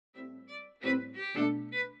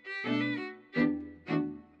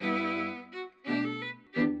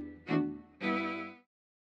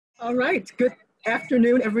All right, good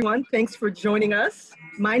afternoon, everyone. Thanks for joining us.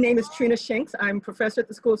 My name is Trina Shanks. I'm professor at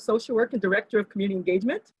the School of Social Work and Director of Community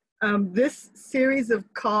Engagement. This series of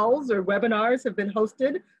calls or webinars have been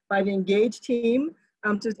hosted by the Engage team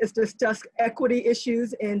to discuss equity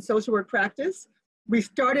issues in social work practice. We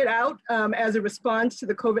started out as a response to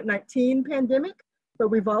the COVID-19 pandemic, but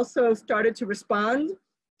we've also started to respond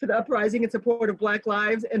to the uprising in support of Black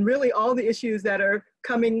lives and really all the issues that are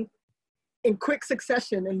coming in quick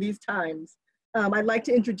succession in these times. I'd like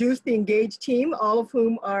to introduce the Engage team, all of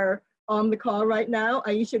whom are on the call right now.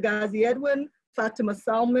 Aisha Ghazi Edwin, Fatima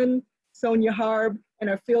Salman, Sonia Harb, and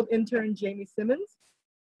our field intern, Jamie Simmons.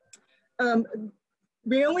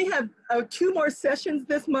 We only have 2 more sessions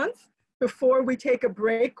this month before we take a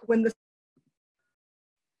break when the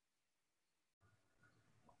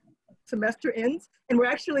semester ends. And we're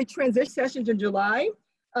actually transition sessions in July.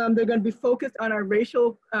 They're going to be focused on our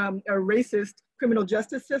racist criminal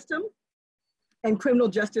justice system and criminal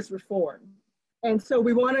justice reform. And so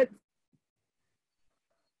we want to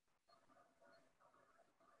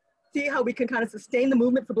see how we can kind of sustain the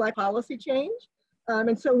movement for Black policy change.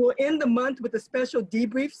 And so we'll end the month with a special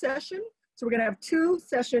debrief session. So we're going to have 2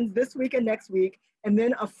 sessions this week and next week, and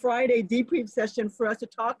then a Friday debrief session for us to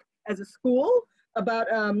talk as a school about,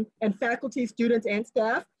 and faculty, students, and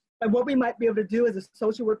staff, and what we might be able to do as a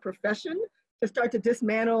social work profession to start to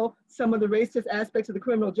dismantle some of the racist aspects of the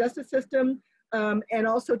criminal justice system, and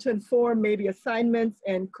also to inform maybe assignments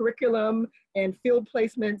and curriculum and field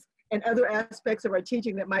placements and other aspects of our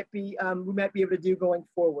teaching that might be, we might be able to do going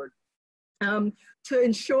forward. To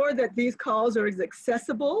ensure that these calls are as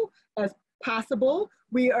accessible as possible,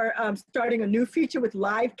 we are starting a new feature with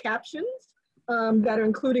live captions that are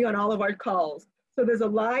including on all of our calls. So there's a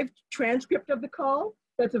live transcript of the call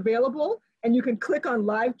that's available, and you can click on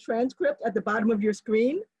live transcript at the bottom of your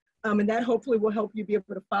screen, and that hopefully will help you be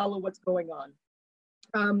able to follow what's going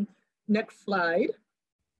on. Next slide.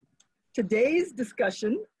 Today's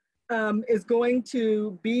discussion is going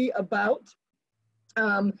to be about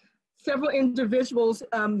several individuals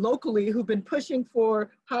locally who've been pushing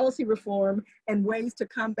for policy reform and ways to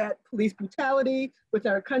combat police brutality with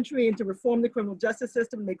our country and to reform the criminal justice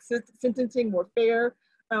system, make sentencing more fair.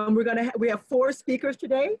 We have 4 speakers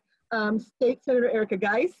today: State Senator Erika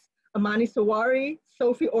Geiss, Amani Sawari,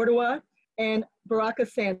 Sophie Ordway, and Baraka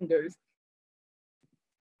Sanders.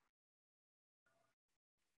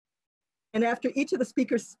 And after each of the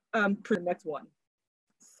speakers, for the next one.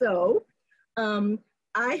 So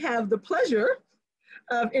I have the pleasure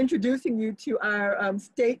of introducing you to our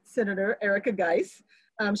State Senator Erika Geiss.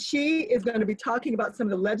 She is going to be talking about some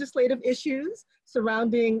of the legislative issues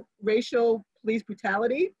surrounding racial police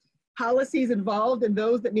brutality, policies involved and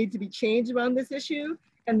those that need to be changed around this issue,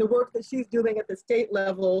 and the work that she's doing at the state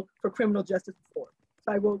level for criminal justice reform.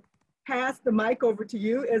 So I will pass the mic over to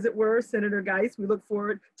you, as it were, Senator Geiss. We look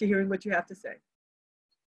forward to hearing what you have to say.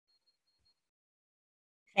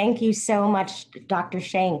 Thank you so much, Dr.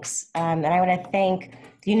 Shanks. And I want to thank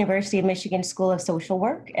the University of Michigan School of Social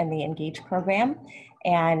Work and the Engage program,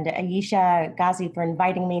 and Aisha Ghazi for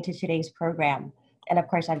inviting me to today's program. And of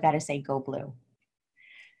course, I've got to say, go blue.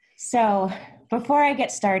 So before I get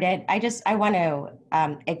started, I want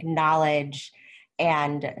to acknowledge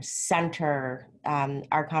and center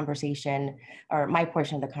our conversation, or my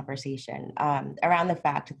portion of the conversation, around the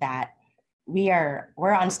fact that we're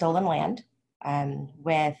on stolen land,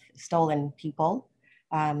 with stolen people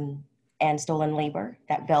and stolen labor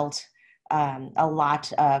that built a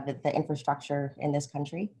lot of the infrastructure in this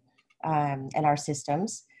country and our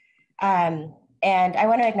systems. And I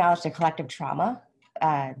want to acknowledge the collective trauma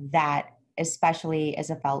that especially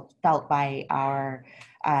is felt by our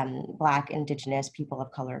Black, Indigenous, people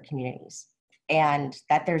of color communities, and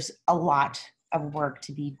that there's a lot of work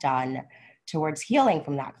to be done towards healing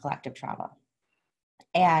from that collective trauma.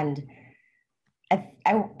 And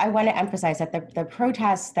I want to emphasize that the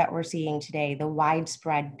protests that we're seeing today, the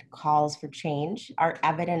widespread calls for change, are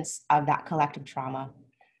evidence of that collective trauma,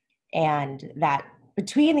 and that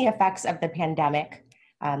between the effects of the pandemic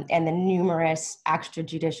and the numerous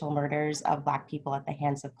extrajudicial murders of Black people at the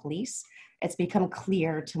hands of police, it's become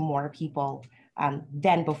clear to more people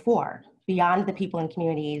than before, beyond the people in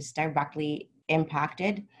communities directly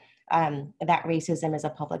impacted, that racism is a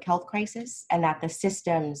public health crisis, and that the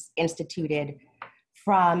systems instituted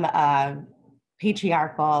from a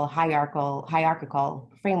patriarchal, hierarchical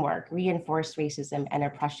framework reinforce racism and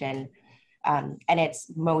oppression. And it's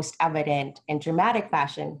most evident in dramatic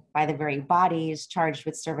fashion by the very bodies charged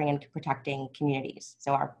with serving and protecting communities.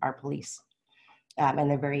 So our police and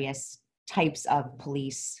the various types of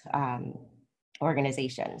police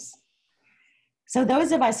organizations. So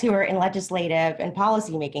those of us who are in legislative and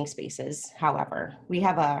policy-making spaces, however, we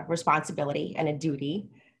have a responsibility and a duty,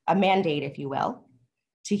 a mandate, if you will,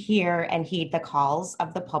 to hear and heed the calls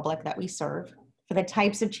of the public that we serve for the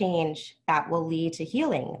types of change that will lead to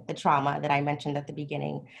healing the trauma that I mentioned at the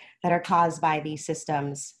beginning that are caused by these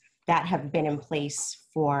systems that have been in place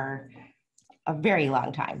for a very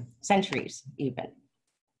long time, centuries even.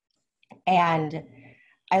 And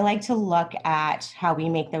I like to look at how we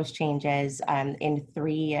make those changes in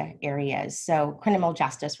 3 areas. So criminal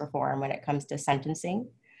justice reform when it comes to sentencing,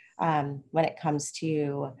 when it comes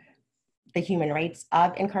to the human rights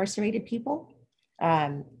of incarcerated people,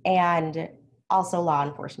 and also law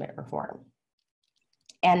enforcement reform.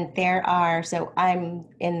 And so I'm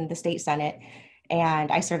in the state Senate and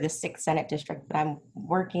I serve the 6th Senate district, but I'm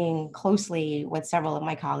working closely with several of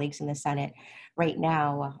my colleagues in the Senate right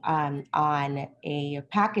now on a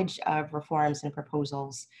package of reforms and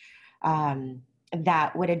proposals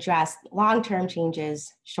that would address long-term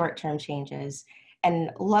changes, short-term changes, and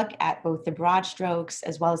look at both the broad strokes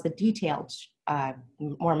as well as the detailed,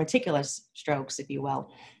 more meticulous strokes, if you will,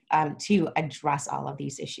 to address all of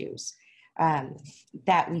these issues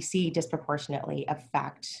that we see disproportionately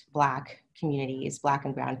affect Black communities, Black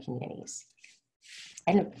and Brown communities.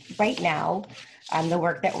 And right now, the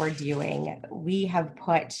work that we're doing, we have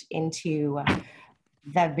put into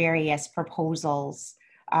the various proposals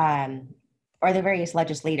or the various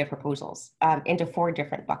legislative proposals into 4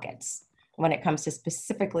 different buckets when it comes to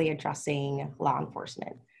specifically addressing law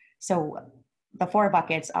enforcement. So the 4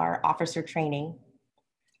 buckets are officer training,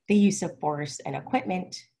 the use of force and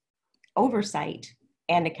equipment, oversight,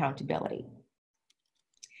 and accountability.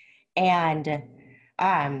 And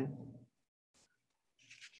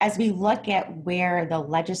as we look at where the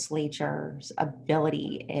legislature's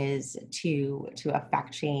ability is to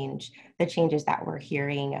affect change, the changes that we're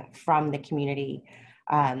hearing from the community,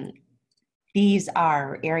 these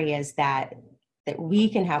are areas that we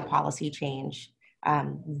can have policy change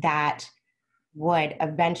that would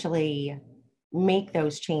eventually make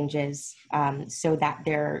those changes so that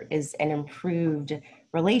there is an improved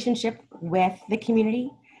relationship with the community,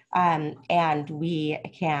 and we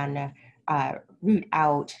can root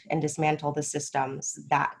out and dismantle the systems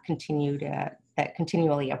that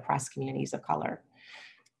continually oppress communities of color.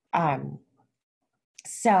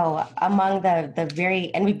 So among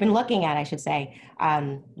and we've been looking at, I should say,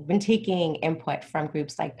 we've been taking input from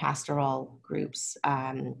groups like pastoral groups,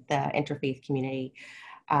 the interfaith community,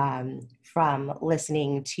 from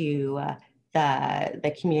listening to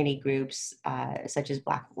the community groups such as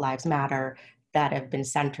Black Lives Matter that have been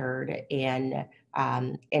centered in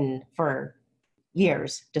for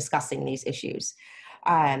years discussing these issues.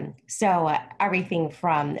 So everything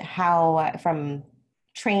from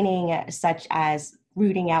training such as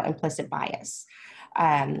rooting out implicit bias,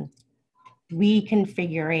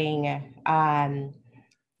 reconfiguring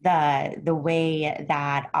the way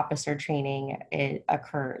that officer training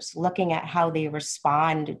occurs, looking at how they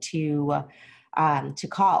respond to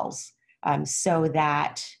calls, so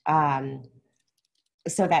that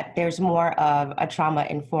there's more of a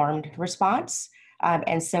trauma-informed response,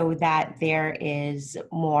 and so that there is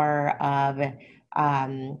more of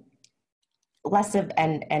less of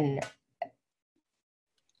an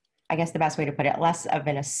I guess the best way to put it, less of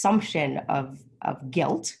an assumption of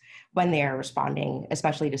guilt when they're responding,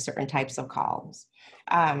 especially to certain types of calls.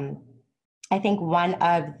 I think one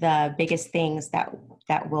of the biggest things that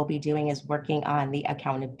we'll be doing is working on the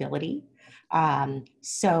accountability,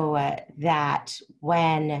 so that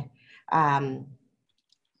when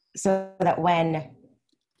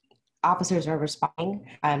officers are responding,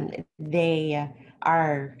 they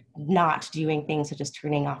are not doing things such as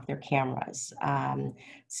turning off their cameras,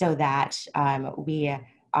 so that we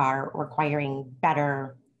are requiring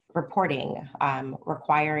better reporting,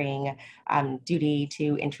 requiring duty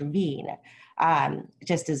to intervene,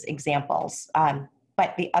 just as examples.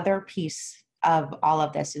 But the other piece of all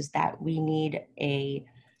of this is that we need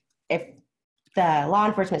if the law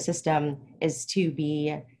enforcement system is to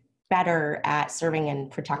be better at serving and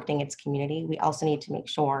protecting its community, we also need to make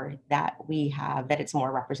sure that it's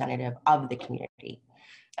more representative of the community.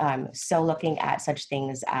 So looking at such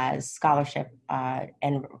things as scholarship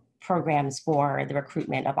and programs for the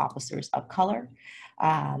recruitment of officers of color,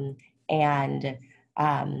 and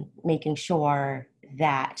making sure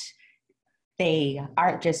that they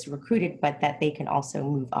aren't just recruited, but that they can also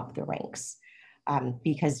move up the ranks.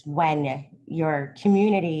 Because when your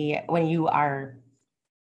community, when you are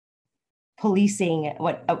policing,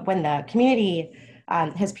 when the community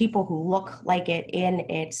has people who look like it in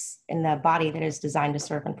the body that is designed to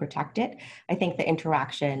serve and protect it, I think the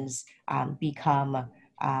interactions become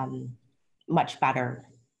much better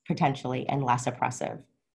potentially and less oppressive.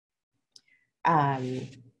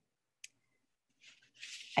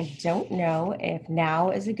 I don't know if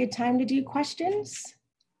now is a good time to do questions.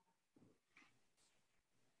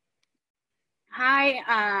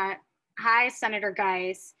 Hi, Senator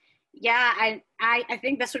Geiss. Yeah, I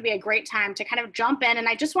think this would be a great time to kind of jump in, and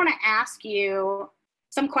I just want to ask you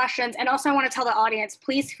some questions, and also I want to tell the audience,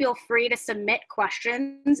 please feel free to submit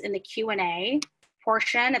questions in the Q&A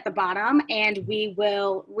portion at the bottom, and we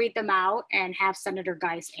will read them out and have Senator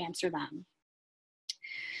Geiss answer them.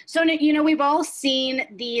 So, you know, we've all seen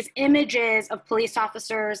these images of police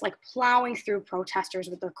officers like plowing through protesters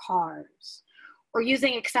with their cars or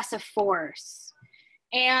using excessive force.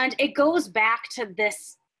 And it goes back to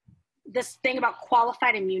this thing about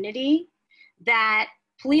qualified immunity, that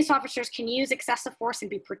police officers can use excessive force and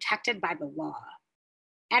be protected by the law.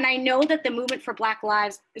 And I know that the movement for Black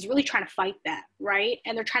Lives is really trying to fight that, right?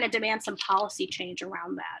 And they're trying to demand some policy change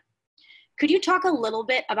around that. Could you talk a little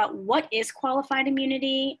bit about what is qualified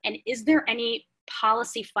immunity, and is there any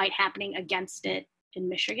policy fight happening against it in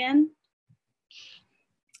Michigan?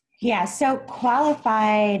 Yeah, so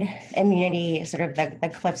qualified immunity, sort of the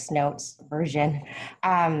Cliff's Notes version,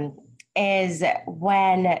 is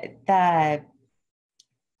when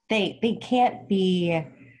they can't be,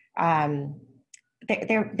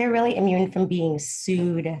 they're really immune from being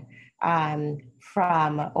sued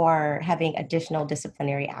from or having additional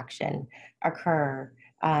disciplinary action occur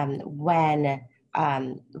when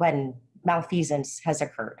malfeasance has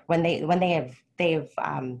occurred, when they've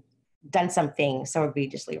done something so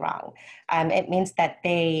egregiously wrong. It means that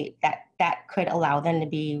that could allow them to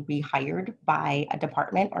be rehired by a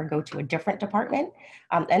department or go to a different department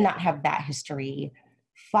and not have that history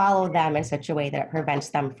follow them in such a way that it prevents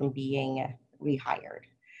them from being rehired.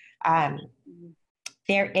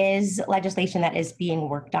 There is legislation that is being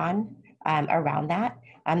worked on around that.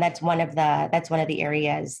 That's one of the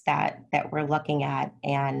areas that we're looking at.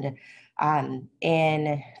 And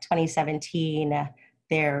in 2017,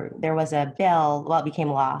 there was a bill, well, it became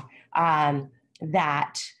law,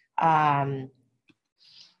 that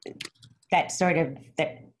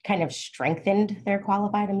kind of strengthened their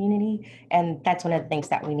qualified immunity. And that's one of the things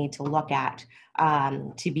that we need to look at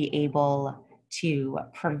to be able to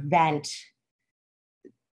prevent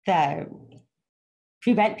the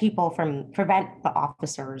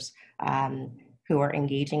officers who are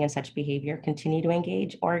engaging in such behavior continue to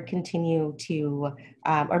engage or continue to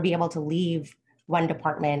or be able to leave one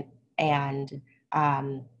department and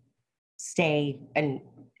stay and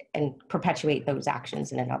perpetuate those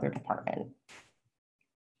actions in another department.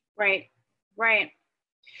 Right.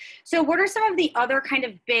 So what are some of the other kind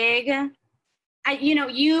of big, and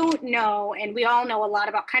we all know a lot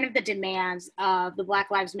about kind of the demands of the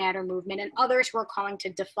Black Lives Matter movement and others who are calling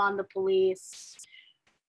to defund the police.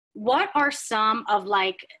 What are some of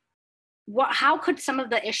how could some of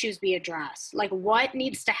the issues be addressed? Like, what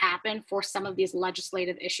needs to happen for some of these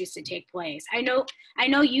legislative issues to take place? I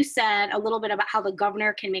know you said a little bit about how the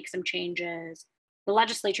governor can make some changes. The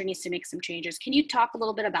legislature needs to make some changes. Can you talk a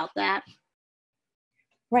little bit about that?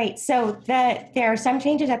 Right. So there are some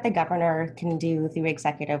changes that the governor can do through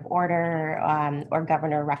executive order or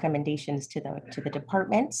governor recommendations to the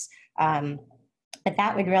departments. But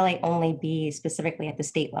that would really only be specifically at the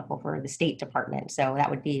state level for the state department. So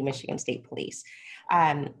that would be Michigan State Police.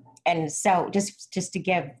 And so just to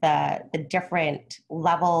give the different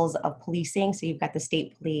levels of policing, so you've got the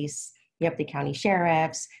state police, you have the county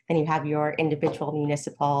sheriffs, then you have your individual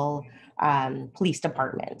municipal police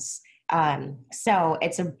departments. So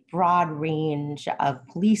it's a broad range of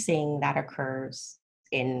policing that occurs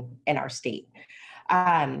in our state.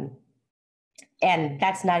 And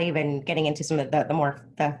that's not even getting into some of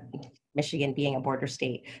the Michigan being a border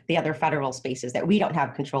state, the other federal spaces that we don't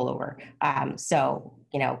have control over. So,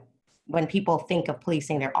 when people think of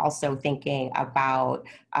policing, they're also thinking about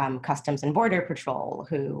Customs and Border Patrol,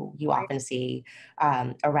 who you often see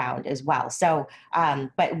around as well. So,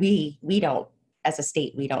 but we don't, as a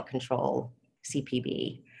state, we don't control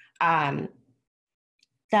CPB.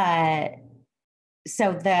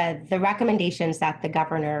 So the recommendations that the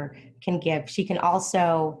governor can give, she can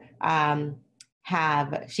also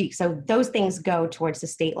so those things go towards the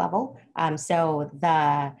state level. So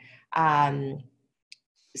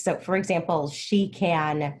for example, she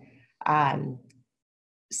can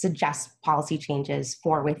suggest policy changes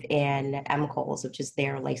for within MCOLs, which is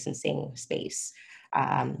their licensing space.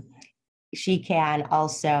 she can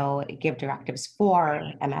also give directives for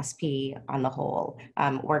MSP on the whole,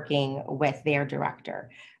 working with their director.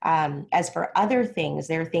 As for other things,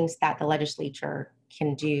 there are things that the legislature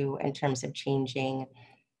can do in terms of changing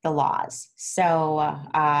the laws. So,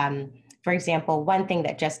 for example, one thing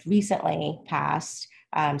that just recently passed,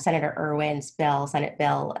 Senator Irwin's bill, Senate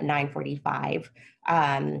Bill 945,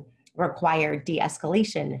 required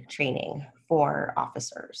de-escalation training for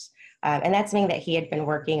officers. And that's something that he had been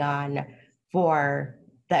working on for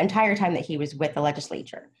the entire time that he was with the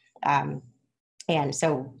legislature. And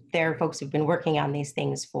so there are folks who've been working on these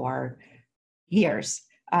things for years.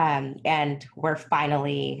 And we're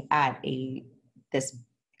finally at this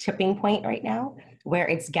tipping point right now where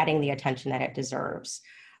it's getting the attention that it deserves.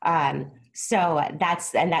 So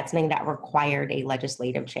that's something that required a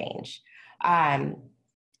legislative change.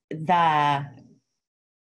 The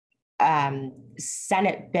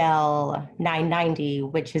Senate Bill 990,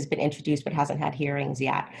 which has been introduced but hasn't had hearings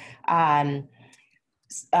yet,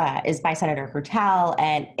 is by Senator Hertel,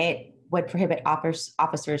 and it would prohibit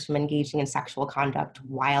officers from engaging in sexual conduct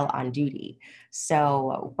while on duty.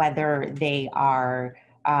 So whether they are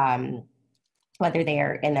in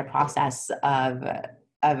the process of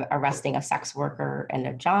arresting a sex worker in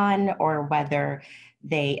a John, or whether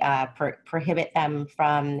they prohibit them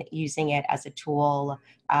from using it as a tool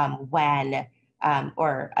when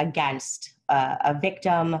or against a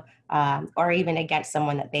victim, or even against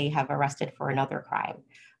someone that they have arrested for another crime.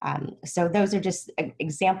 So those are just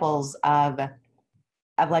examples of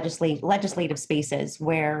legislative spaces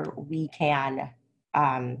where we can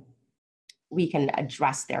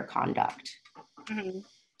address their conduct. Mm-hmm.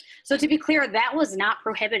 So to be clear, that was not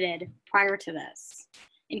prohibited prior to this,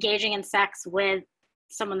 engaging in sex with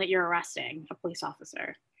someone that you're arresting, a police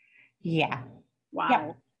officer. Yeah. Wow.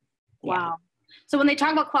 Yep. Wow. Yeah. So when they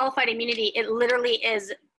talk about qualified immunity, it literally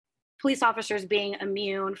is police officers being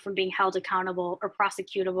immune from being held accountable or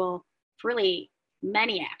prosecutable for really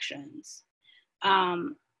many actions.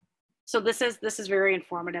 So this is very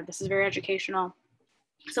informative. This is very educational.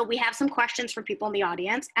 So we have some questions from people in the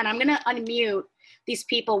audience, and I'm going to unmute these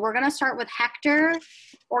people. We're going to start with Hector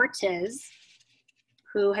Ortiz,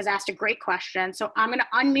 who has asked a great question. So I'm going to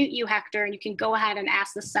unmute you, Hector, and you can go ahead and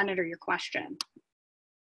ask the senator your question.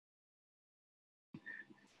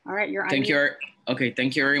 All right, you're unmuted.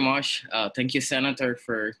 Thank you very much. Thank you, Senator,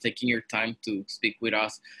 for taking your time to speak with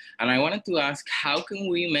us. And I wanted to ask, how can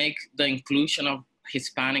we make the inclusion of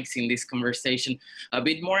Hispanics in this conversation a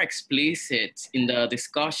bit more explicit in the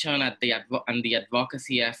discussion and the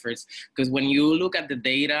advocacy efforts? Because when you look at the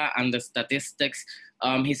data and the statistics,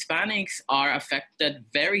 Hispanics are affected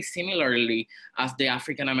very similarly as the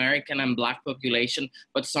African American and Black population,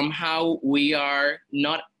 but somehow we are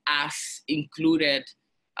not as included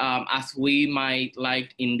as we might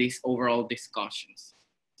like in these overall discussions.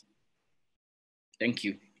 Thank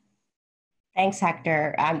you. Thanks,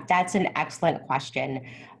 Hector. That's an excellent question.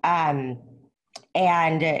 And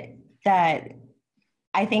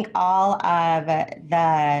I think all of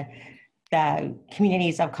the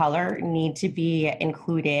communities of color need to be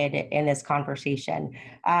included in this conversation,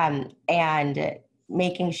 and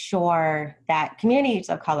making sure that communities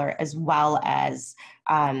of color as well as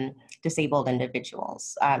disabled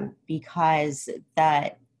individuals, because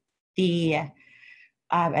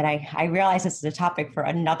and I realize this is a topic for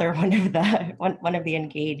another one of the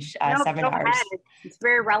Engage seminars. It's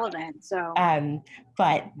very relevant. So,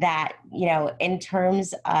 but that, in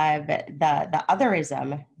terms of the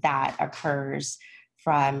otherism that occurs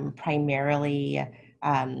from primarily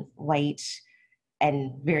white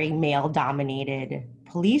and very male-dominated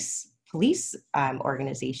police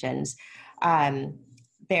organizations,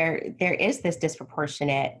 there is this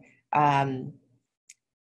disproportionate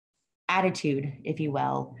attitude, if you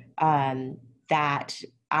will, that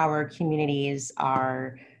our communities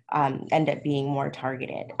are end up being more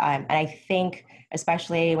targeted. And I think,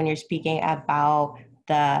 especially when you're speaking about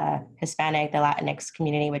the Hispanic, the Latinx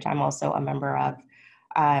community, which I'm also a member of,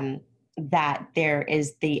 that there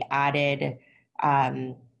is the added,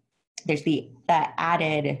 there's the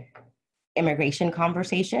added immigration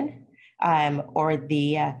conversation, or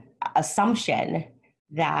the assumption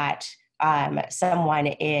that someone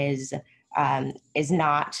is an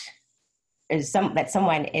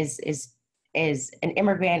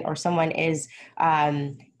immigrant, or someone is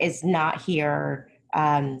not here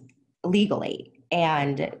legally,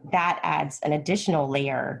 and that adds an additional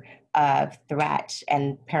layer of threat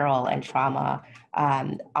and peril and trauma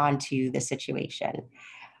onto the situation.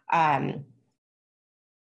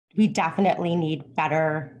 We definitely need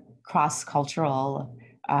better cross-cultural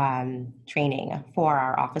training for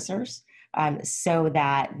our officers. so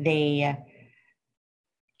that they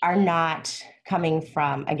are not coming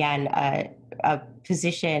from, again, a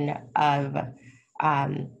position of,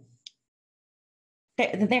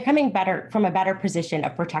 they're coming from a better position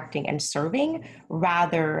of protecting and serving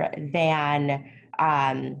rather than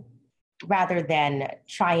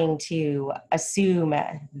trying to assume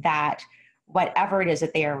that whatever it is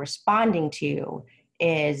that they are responding to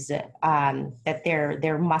is that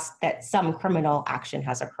some criminal action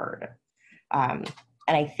has occurred. And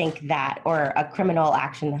I think that, or a criminal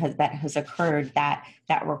action that has occurred that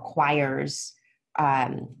requires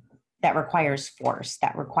force,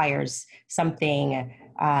 that requires something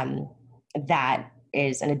that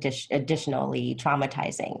is additionally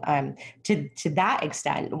traumatizing. To that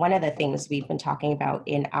extent, one of the things we've been talking about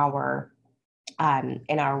in our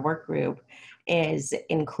work group is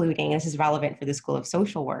including, this is relevant for the School of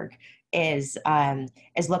Social Work, is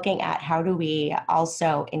looking at how do we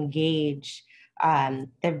also engage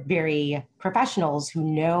the very professionals who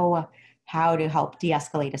know how to help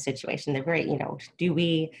de-escalate a situation. They're very, do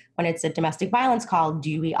we, when it's a domestic violence call,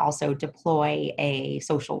 do we also deploy a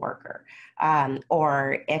social worker?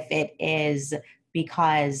 Or if it is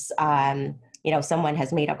because, someone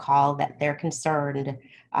has made a call that they're concerned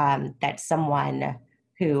that someone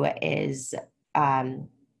who is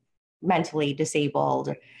mentally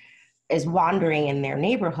disabled is wandering in their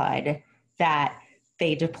neighborhood, that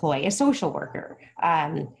they deploy a social worker.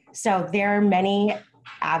 So there are many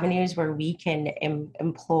avenues where we can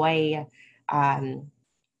employ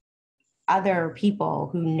other people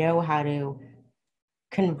who know how to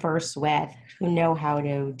converse with, who know how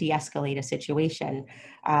to de-escalate a situation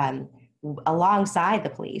alongside the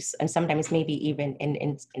police, and sometimes maybe even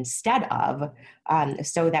instead of,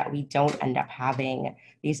 so that we don't end up having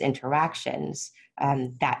these interactions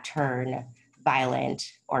that turn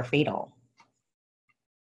violent or fatal.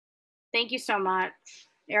 Thank you so much,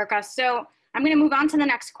 Erika. So I'm going to move on to the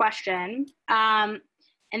next question. And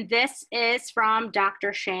this is from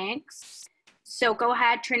Dr. Shanks. So go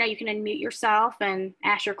ahead, Trina, you can unmute yourself and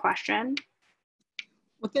ask your question.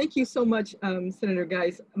 Well, thank you so much, Senator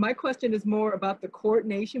Geiss. My question is more about the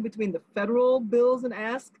coordination between the federal bills and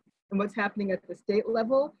asks and what's happening at the state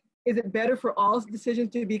level. Is it better for all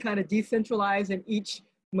decisions to be kind of decentralized in each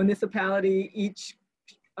municipality, each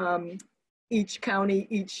county,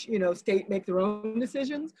 each state make their own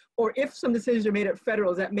decisions? Or if some decisions are made at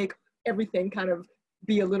federal, does that make everything kind of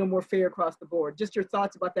be a little more fair across the board? Just your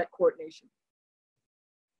thoughts about that coordination.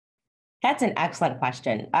 That's an excellent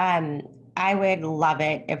question. I would love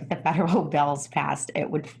it if the federal bills passed. It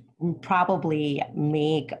would probably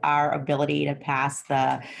make our ability to pass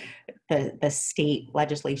the state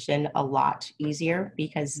legislation a lot easier,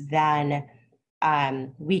 because then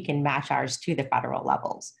we can match ours to the federal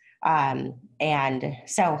levels. And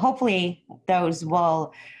so hopefully those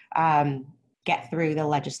will get through the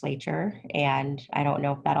legislature, and I don't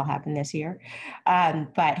know if that'll happen this year,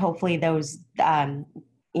 but hopefully those, having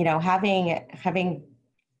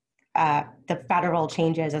the federal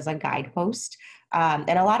changes as a guidepost, and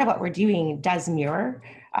a lot of what we're doing does mirror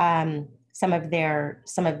some of their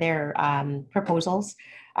proposals.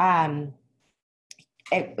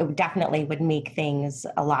 It definitely would make things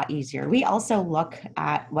a lot easier. We also look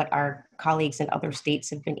at what our colleagues in other states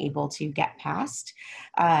have been able to get past,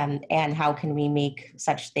 and how can we make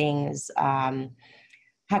such things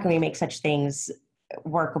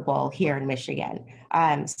workable here in Michigan.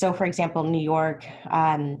 So for example, New York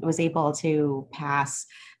was able to pass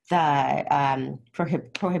the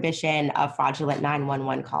prohibition of fraudulent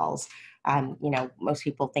 911 calls. Most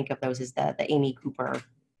people think of those as the Amy Cooper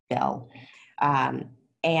bill.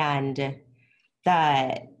 And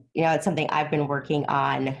it's something I've been working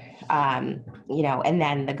on, and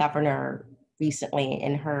then the governor recently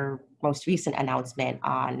in her most recent announcement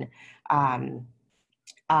on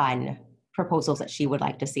proposals that she would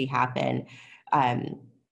like to see happen,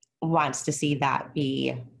 wants to see that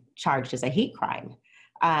be charged as a hate crime.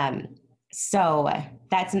 So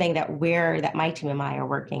that's something that my team and I are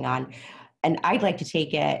working on. And I'd like to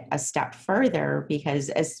take it a step further, because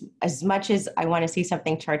as much as I want to see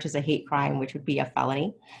something charged as a hate crime, which would be a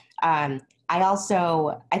felony, I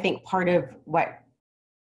think part of what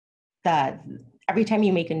every time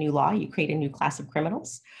you make a new law, you create a new class of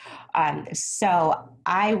criminals. So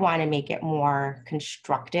I want to make it more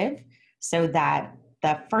constructive, so that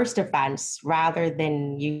the first offense, rather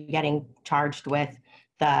than you getting charged with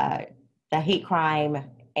the hate crime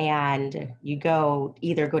and you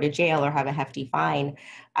either go to jail or have a hefty fine,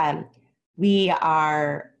 we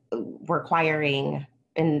are requiring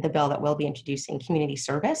in the bill that we'll be introducing community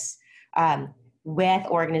service with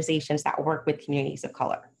organizations that work with communities of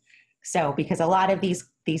color. So, because a lot of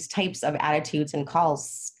these types of attitudes and calls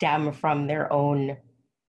stem from their own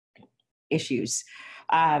issues.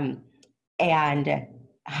 And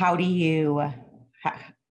how do you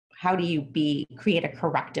create a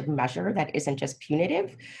corrective measure that isn't just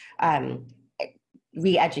punitive?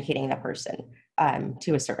 Re-educating the person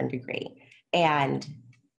to a certain degree. And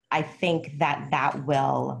I think that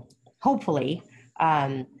will hopefully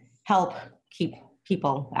help keep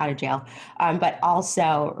people out of jail, but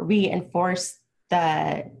also reinforce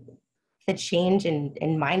the change in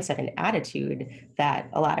mindset and attitude that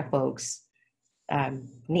a lot of folks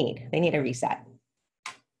need. They need a reset.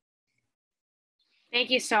 Thank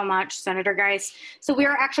you so much, Senator Geiss. So we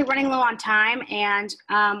are actually running low on time, and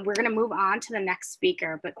we're going to move on to the next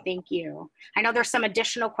speaker, but thank you. I know there's some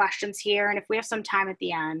additional questions here, and if we have some time at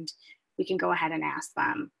the end, we can go ahead and ask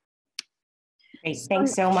them. Great,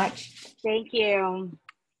 thanks so much. Thank you.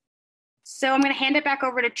 So I'm going to hand it back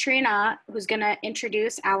over to Trina, who's going to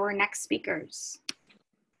introduce our next speakers.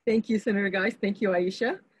 Thank you, Senator Geiss. Thank you,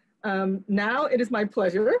 Aisha. Now it is my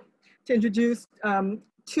pleasure to introduce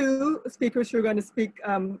two speakers who are going to speak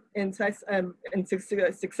in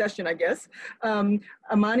succession, I guess.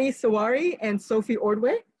 Amani Sawari and Sophie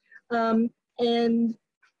Ordway. And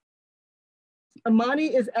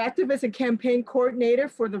Amani is activist and campaign coordinator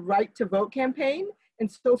for the Right to Vote campaign.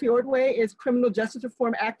 And Sophie Ordway is criminal justice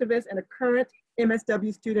reform activist and a current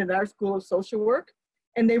MSW student at our School of Social Work.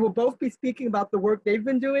 And they will both be speaking about the work they've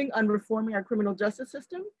been doing on reforming our criminal justice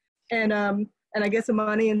system. And I guess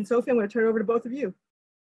Amani and Sophie, I'm going to turn it over to both of you.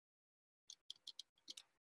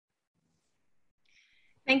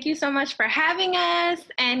 Thank you so much for having us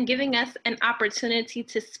and giving us an opportunity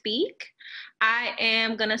to speak. I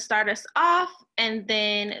am going to start us off, and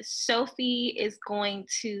then Sophie is going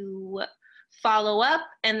to follow up,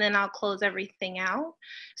 and then I'll close everything out.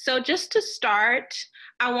 So just to start,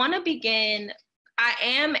 I want to begin. I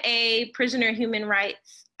am a prisoner human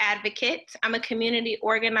rights advocate. I'm a community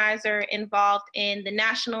organizer involved in the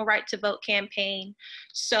National Right to Vote campaign.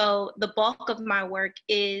 So the bulk of my work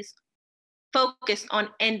is focused on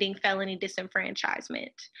ending felony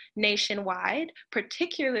disenfranchisement nationwide,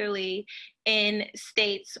 particularly in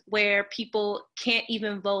states where people can't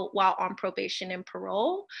even vote while on probation and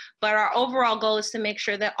parole. But our overall goal is to make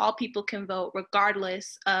sure that all people can vote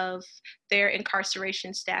regardless of their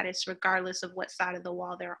incarceration status, regardless of what side of the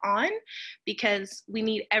wall they're on, because we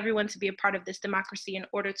need everyone to be a part of this democracy in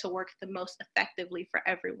order to work the most effectively for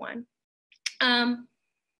everyone.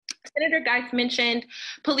 Senator Geiss mentioned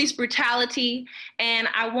police brutality, and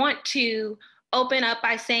I want to open up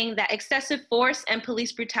by saying that excessive force and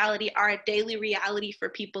police brutality are a daily reality for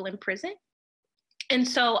people in prison. And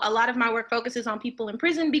so a lot of my work focuses on people in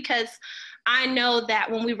prison because I know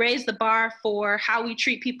that when we raise the bar for how we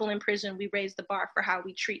treat people in prison, we raise the bar for how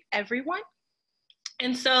we treat everyone.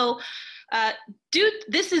 And so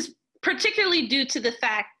this is particularly due to the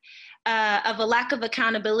fact of a lack of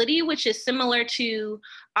accountability, which is similar to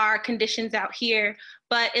our conditions out here,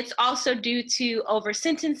 but it's also due to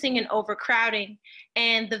over-sentencing and overcrowding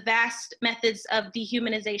and the vast methods of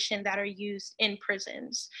dehumanization that are used in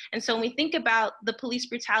prisons. And so when we think about the police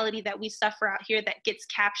brutality that we suffer out here that gets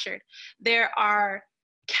captured, there are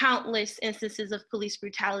countless instances of police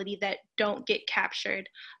brutality that don't get captured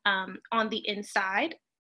on the inside.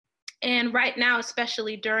 And right now,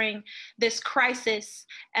 especially during this crisis,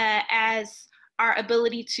 as our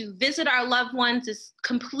ability to visit our loved ones is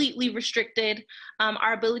completely restricted,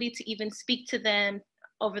 our ability to even speak to them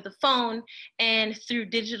over the phone and through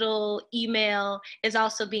digital email is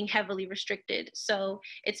also being heavily restricted. So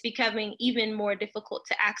it's becoming even more difficult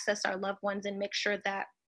to access our loved ones and make sure that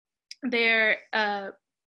they're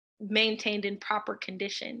maintained in proper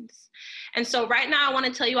conditions. And so right now I want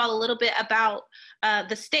to tell you all a little bit about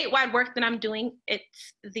the statewide work that I'm doing.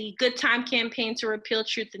 It's the Good Time campaign to repeal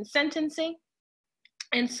truth in sentencing.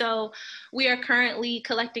 And so we are currently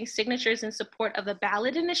collecting signatures in support of a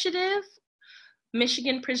ballot initiative.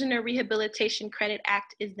 Michigan Prisoner Rehabilitation Credit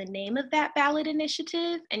Act is the name of that ballot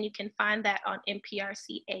initiative, and you can find that on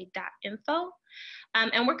mprca.info.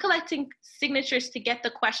 And we're collecting signatures to get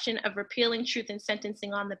the question of repealing truth in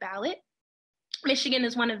sentencing on the ballot. Michigan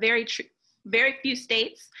is one of very few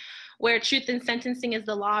states where truth in sentencing is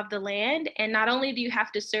the law of the land. And not only do you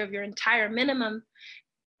have to serve your entire minimum,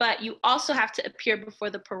 but you also have to appear before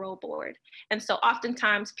the parole board. And so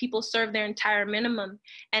oftentimes people serve their entire minimum,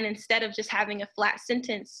 and instead of just having a flat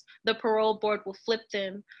sentence, the parole board will flip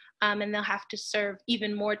them and they'll have to serve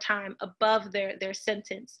even more time above their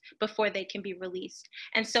sentence before they can be released.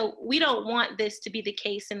 And so we don't want this to be the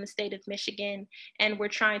case in the state of Michigan, and we're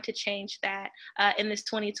trying to change that in this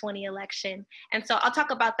 2020 election. And so I'll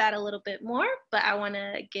talk about that a little bit more, but I want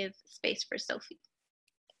to give space for Sophie.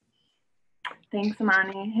 Thanks,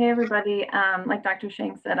 Amani. Hey, everybody. Like Dr.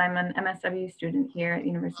 Shanks said, I'm an MSW student here at the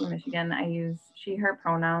University of Michigan. I use she, her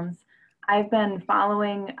pronouns. I've been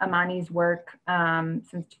following Amani's work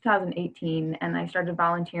since 2018, and I started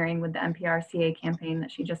volunteering with the NPR-CA campaign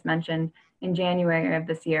that she just mentioned in January of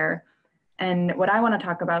this year. And what I want to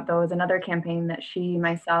talk about, though, is another campaign that she,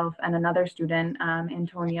 myself, and another student,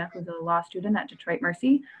 Antonia, who's a law student at Detroit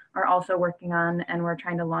Mercy, are also working on, and we're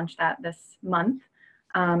trying to launch that this month.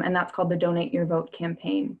 And that's called the Donate Your Vote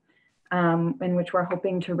campaign, in which we're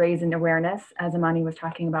hoping to raise an awareness, as Amani was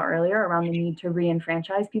talking about earlier, around the need to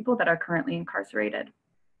re-enfranchise people that are currently incarcerated.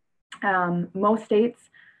 Most states,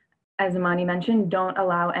 as Amani mentioned, don't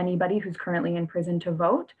allow anybody who's currently in prison to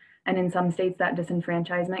vote. And in some states, that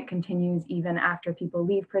disenfranchisement continues even after people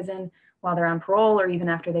leave prison, while they're on parole, or even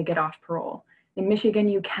after they get off parole. In Michigan,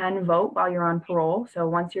 you can vote while you're on parole. So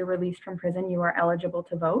once you're released from prison, you are eligible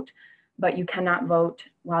to vote, but you cannot vote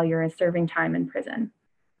while you're serving time in prison.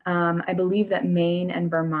 I believe that Maine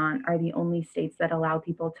and Vermont are the only states that allow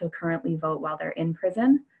people to currently vote while they're in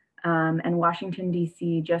prison. And Washington,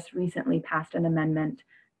 D.C. just recently passed an amendment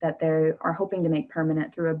that they are hoping to make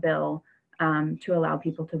permanent through a bill to allow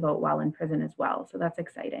people to vote while in prison as well. So that's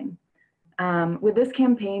exciting. With this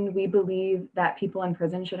campaign, we believe that people in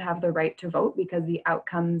prison should have the right to vote because the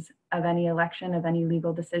outcomes of any election, of any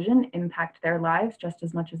legal decision, impact their lives just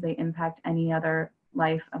as much as they impact any other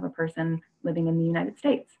life of a person living in the United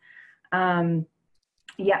States.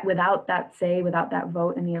 Yet without that say, without that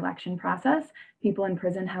vote in the election process, people in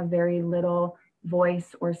prison have very little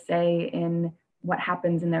voice or say in what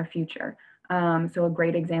happens in their future. So a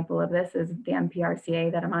great example of this is the NPR-CA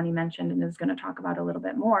that Amani mentioned and is going to talk about a little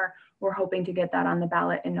bit more. We're hoping to get that on the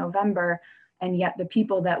ballot in November, and yet the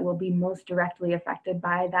people that will be most directly affected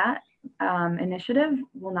by that initiative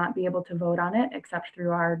will not be able to vote on it except through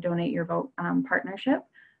our Donate Your Vote partnership,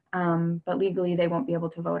 but legally they won't be able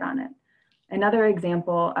to vote on it. Another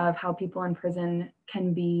example of how people in prison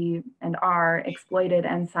can be and are exploited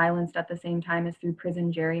and silenced at the same time is through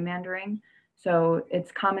prison gerrymandering. So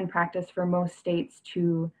it's common practice for most states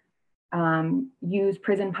to use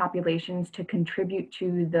prison populations to contribute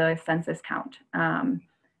to the census count.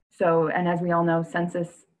 And as we all know,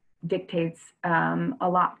 census dictates a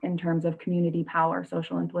lot in terms of community power,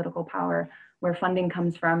 social and political power, where funding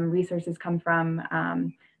comes from, resources come from,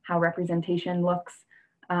 how representation looks.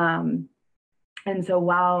 And so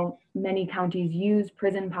while many counties use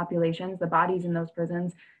prison populations, the bodies in those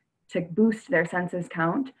prisons, to boost their census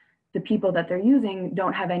count, the people that they're using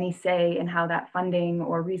don't have any say in how that funding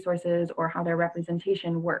or resources or how their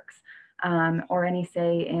representation works, or any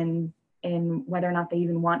say in whether or not they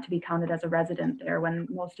even want to be counted as a resident there, when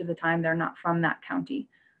most of the time they're not from that county.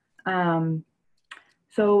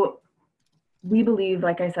 So we believe,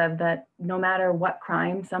 like I said, that no matter what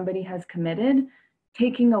crime somebody has committed,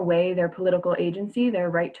 taking away their political agency, their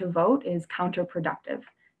right to vote, is counterproductive.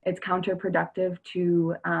 It's counterproductive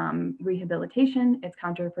to rehabilitation, it's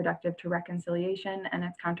counterproductive to reconciliation, and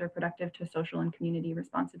it's counterproductive to social and community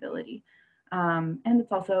responsibility. And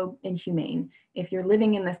it's also inhumane. If you're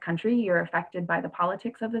living in this country, you're affected by the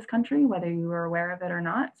politics of this country, whether you are aware of it or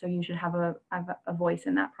not, so you should have a voice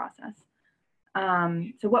in that process.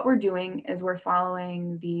 So what we're doing is we're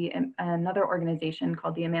following another organization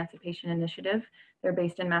called the Emancipation Initiative. They're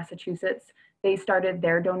based in Massachusetts. They started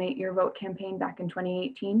their Donate Your Vote campaign back in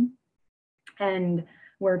 2018. And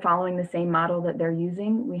we're following the same model that they're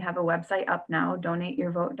using. We have a website up now,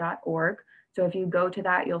 donateyourvote.org. So if you go to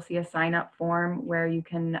that, you'll see a sign up form where you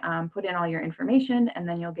can put in all your information, and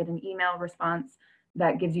then you'll get an email response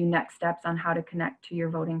that gives you next steps on how to connect to your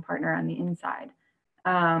voting partner on the inside.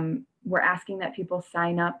 We're asking that people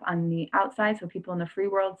sign up on the outside. So people in the free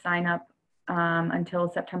world sign up until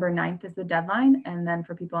September 9th is the deadline. And then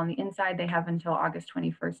for people on the inside, they have until August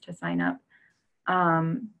 21st to sign up.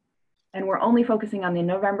 And we're only focusing on the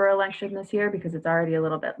November election this year because it's already a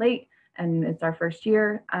little bit late and it's our first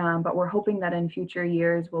year. But we're hoping that in future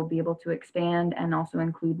years, we'll be able to expand and also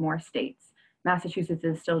include more states. Massachusetts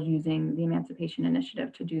is still using the Emancipation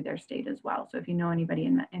Initiative to do their state as well. So if you know anybody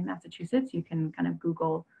in Massachusetts, you can kind of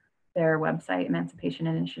Google their website, Emancipation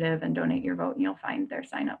Initiative, and Donate Your Vote, and you'll find their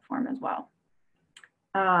sign up form as well.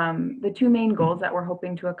 The two main goals that we're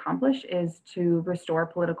hoping to accomplish is to restore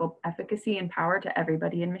political efficacy and power to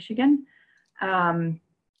everybody in Michigan. And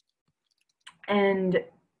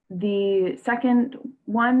The second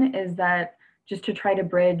one is that just to try to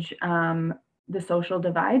bridge the social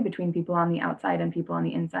divide between people on the outside and people on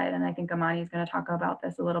the inside. And I think Amani is going to talk about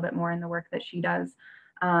this a little bit more in the work that she does.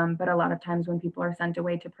 But a lot of times when people are sent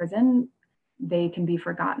away to prison, they can be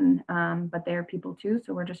forgotten, but they're people too.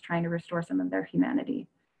 So we're just trying to restore some of their humanity.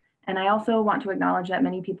 And I also want to acknowledge that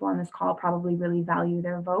many people on this call probably really value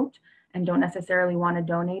their vote and don't necessarily want to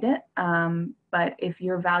donate it. But if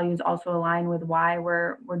your values also align with why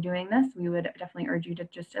we're doing this, we would definitely urge you to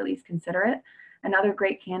just at least consider it. Another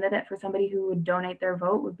great candidate for somebody who would donate their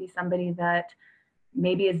vote would be somebody that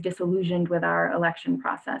maybe is disillusioned with our election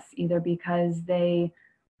process, either because they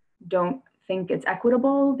don't think it's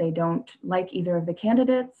equitable, they don't like either of the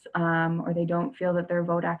candidates, or they don't feel that their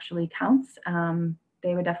vote actually counts.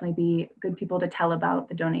 They would definitely be good people to tell about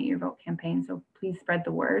the Donate Your Vote campaign, so please spread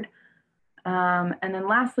the word. And then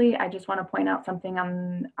lastly, I just want to point out something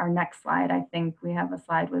on our next slide. I think we have a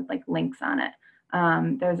slide with like links on it.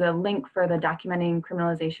 There's a link for the Documenting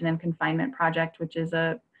Criminalization and Confinement Project, which is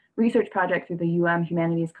a research project through the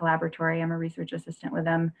Humanities Collaboratory. I'm a research assistant with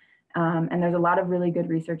them. And there's a lot of really good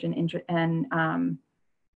research and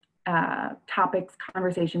topics,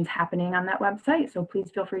 conversations happening on that website. So please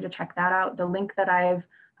feel free to check that out. The link that I've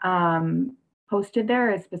posted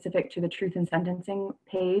there is specific to the Truth in Sentencing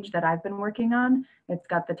page that I've been working on. It's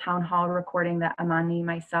got the town hall recording that Amani,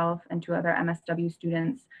 myself, and two other MSW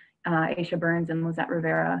students, Aisha Burns and Lizette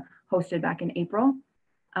Rivera, hosted back in April.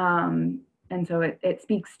 And so it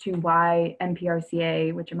speaks to why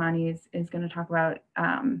NPRCA, which Amani is going to talk about,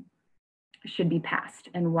 should be passed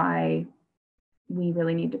and why we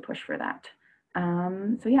really need to push for that.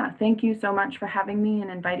 So yeah, thank you so much for having me and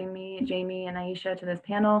inviting me, Jamie and Aisha, to this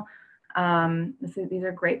panel. These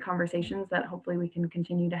are great conversations that hopefully we can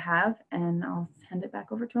continue to have, and I'll hand it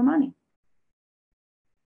back over to Amani.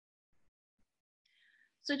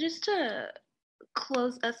 So just to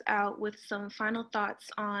close us out with some final thoughts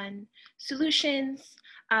on solutions,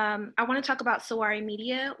 I want to talk about Sawari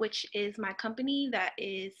Media, which is my company that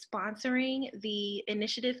is sponsoring the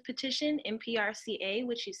initiative petition, NPRCA,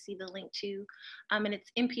 which you see the link to, and it's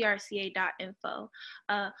nprca.info.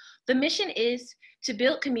 The mission is to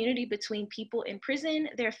build community between people in prison,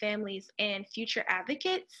 their families, and future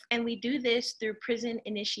advocates, and we do this through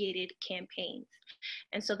prison-initiated campaigns.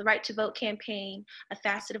 And so the Right to Vote campaign, a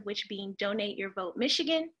facet of which being Donate Your Vote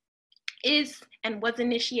Michigan, is and was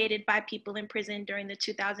initiated by people in prison during the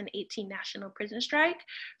 2018 National Prison Strike,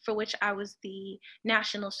 for which I was the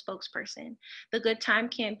national spokesperson. The Good Time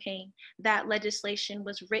campaign, that legislation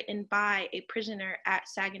was written by a prisoner at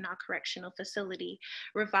Saginaw Correctional Facility,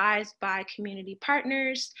 revised by community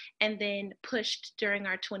partners, and then pushed during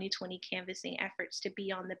our 2020 canvassing efforts to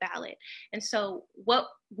be on the ballot. And so what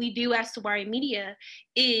we do as Sawari Media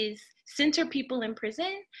is center people in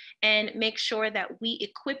prison and make sure that we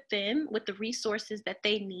equip them with the resources that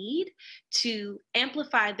they need to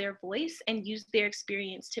amplify their voice and use their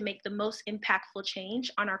experience to make the most impactful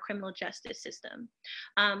change on our criminal justice system.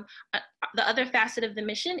 The other facet of the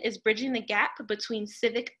mission is bridging the gap between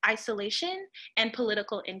civic isolation and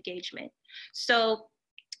political engagement. So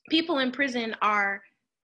people in prison are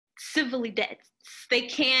civilly dead. They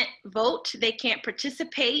can't vote, they can't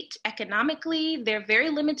participate economically, they're very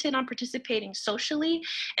limited on participating socially.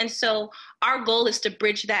 And so our goal is to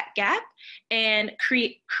bridge that gap and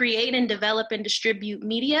create and develop and distribute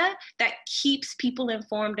media that keeps people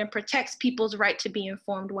informed and protects people's right to be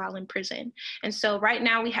informed while in prison. And so right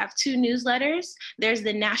now we have two newsletters. There's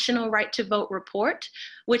the National Right to Vote Report,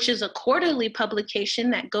 which is a quarterly publication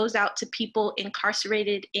that goes out to people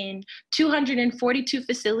incarcerated in 242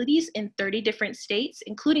 facilities in 30 different states,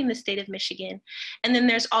 including the state of Michigan. And then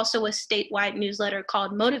there's also a statewide newsletter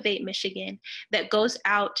called Motivate Michigan that goes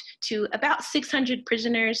out to about 600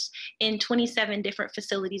 prisoners in 27 different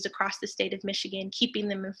facilities across the state of Michigan, keeping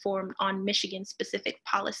them informed on Michigan-specific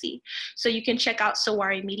policy. So you can check out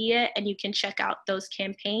Sawari Media and you can check out those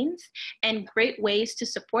campaigns. And great ways to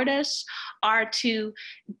support us are to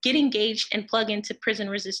get engaged and plug into prison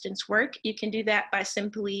resistance work. You can do that by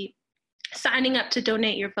simply signing up to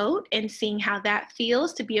Donate Your Vote and seeing how that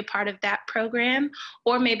feels to be a part of that program.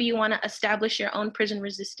 Or maybe you want to establish your own prison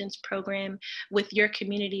resistance program with your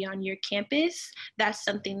community on your campus. That's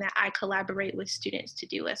something that I collaborate with students to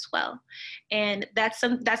do as well. And that's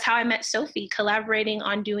how I met Sophie, collaborating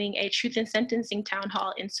on doing a Truth in Sentencing town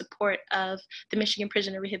hall in support of the Michigan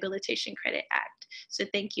Prisoner Rehabilitation Credit Act. So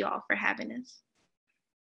thank you all for having us.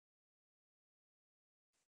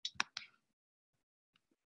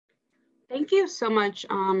 Thank you so much,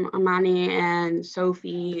 Amani and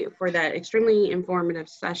Sophie, for that extremely informative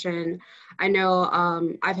session. I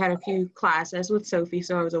know I've had a few classes with Sophie,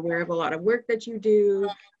 so I was aware of a lot of work that you do,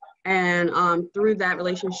 and through that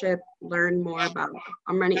relationship, learn more about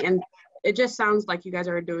Amani. And it just sounds like you guys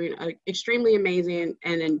are doing extremely amazing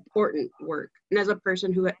and important work. And as a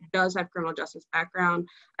person who does have criminal justice background,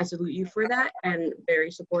 I salute you for that and very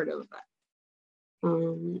supportive of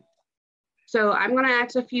that. So I'm going to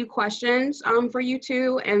ask a few questions for you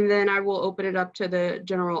two, and then I will open it up to the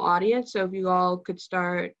general audience. So if you all could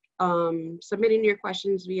start submitting your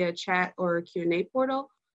questions via chat or Q&A portal,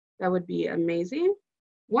 that would be amazing.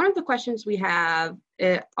 One of the questions we have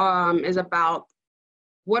is about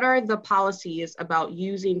what are the policies about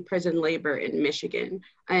using prison labor in Michigan,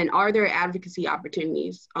 and are there advocacy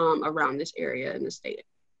opportunities around this area in the state?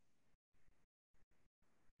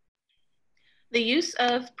 The use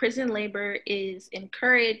of prison labor is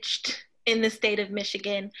encouraged in the state of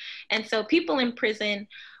Michigan. And so people in prison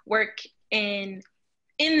work in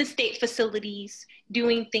the state facilities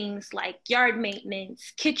doing things like yard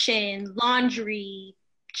maintenance, kitchen, laundry,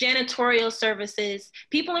 janitorial services.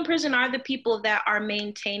 People in prison are the people that are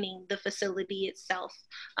maintaining the facility itself.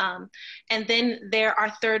 And then there are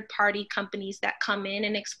third-party companies that come in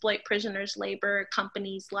and exploit prisoners' labor,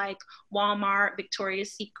 companies like Walmart,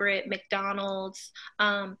 Victoria's Secret, McDonald's,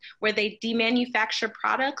 where they demanufacture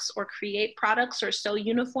products or create products or sew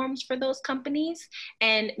uniforms for those companies.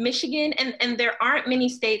 And Michigan, and there aren't many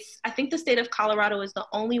states, I think the state of Colorado is the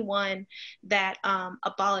only one that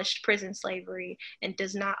abolished prison slavery and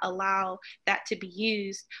does not allow that to be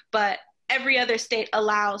used, but every other state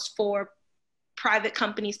allows for private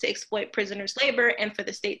companies to exploit prisoners' labor and for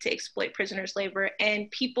the state to exploit prisoners' labor.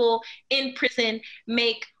 And people in prison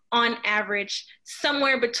make, on average,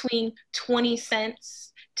 somewhere between 20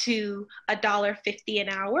 cents to $1.50 an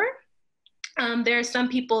hour. There are some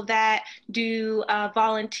people that do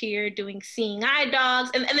volunteer doing seeing eye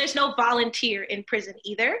dogs, and there's no volunteer in prison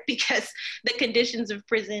either because the conditions of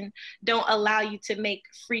prison don't allow you to make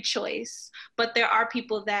free choice. But there are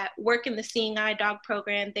people that work in the seeing eye dog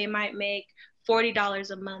program. They might make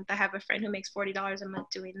 $40 a month. I have a friend who makes $40 a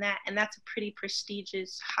month doing that, and that's a pretty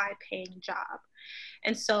prestigious, high-paying job.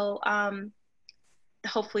 And so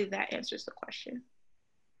hopefully that answers the question.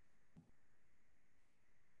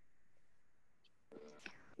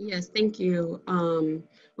 Yes, thank you.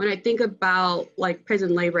 When I think about like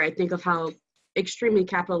prison labor, I think of how extremely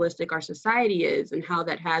capitalistic our society is and how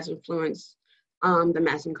that has influenced the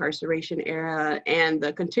mass incarceration era and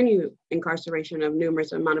the continued incarceration of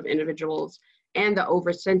numerous amount of individuals and the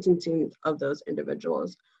over-sentencing of those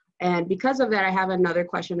individuals. And because of that, I have another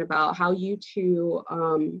question about how you two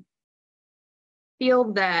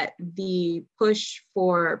feel that the push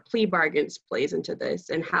for plea bargains plays into this,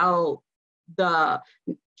 and how the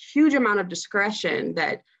huge amount of discretion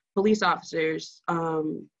that police officers,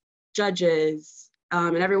 judges,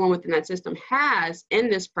 and everyone within that system has in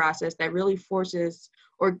this process that really forces,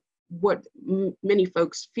 or what many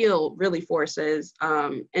folks feel really forces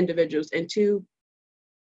individuals into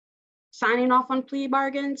signing off on plea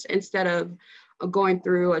bargains instead of going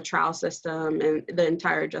through a trial system and the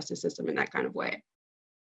entire justice system in that kind of way.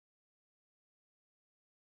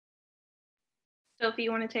 Sophie,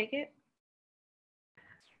 you want to take it?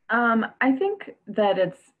 I think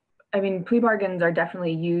that plea bargains are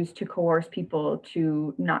definitely used to coerce people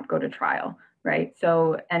to not go to trial, right?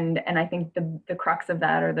 So, and I think the crux of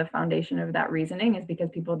that, or the foundation of that reasoning, is because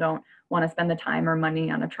people don't want to spend the time or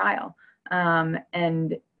money on a trial. And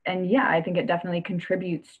yeah, I think it definitely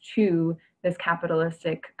contributes to this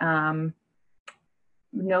capitalistic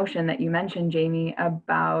notion that you mentioned, Jamie,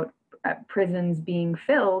 about prisons being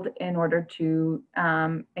filled in order to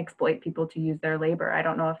exploit people to use their labor. I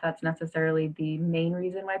don't know if that's necessarily the main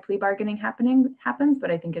reason why plea bargaining happens, but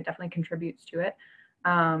I think it definitely contributes to it.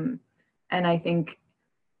 And I think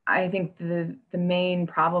the main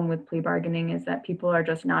problem with plea bargaining is that people are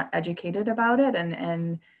just not educated about it,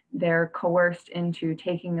 and they're coerced into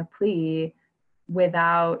taking a plea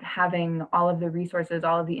without having all of the resources,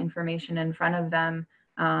 all of the information in front of them,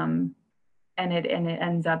 and it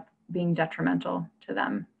ends up being detrimental to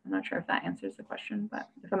them. I'm not sure if that answers the question, but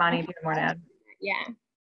if Amani, if you have more to add. Yeah.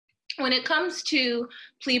 When it comes to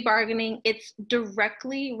plea bargaining, it's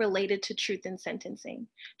directly related to truth in sentencing.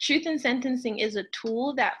 Truth in sentencing is a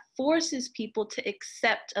tool that forces people to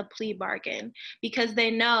accept a plea bargain because they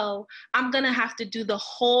know I'm gonna have to do the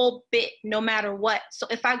whole bit no matter what. So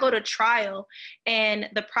if I go to trial and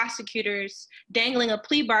the prosecutor's dangling a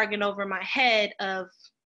plea bargain over my head of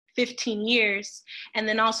 15 years, and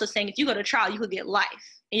then also saying, if you go to trial, you could get life.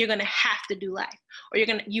 and you're gonna have to do life. Or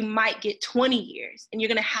you might get 20 years and you're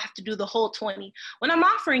gonna have to do the whole 20 when I'm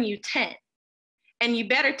offering you 10, and you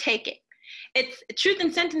better take it. Truth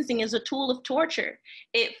in sentencing is a tool of torture.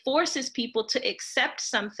 It forces people to accept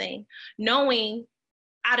something knowing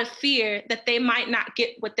out of fear that they might not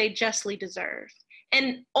get what they justly deserve.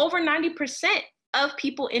 And over 90% of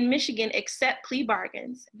people in Michigan accept plea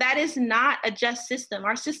bargains. That is not a just system.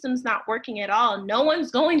 Our system's not working at all. No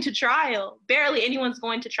one's going to trial. Barely anyone's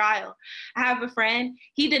going to trial. I have a friend,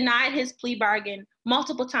 he denied his plea bargain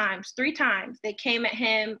multiple times, 3 times. They came at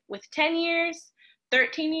him with 10 years,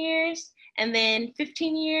 13 years, and then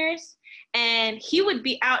 15 years. And he would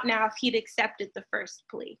be out now if he'd accepted the first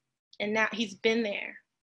plea. And now he's been there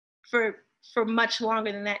for much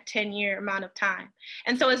longer than that 10-year amount of time.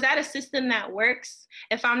 And so is that a system that works?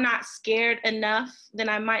 If I'm not scared enough, then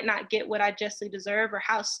I might not get what I justly deserve. Or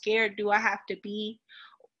how scared do I have to be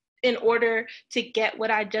in order to get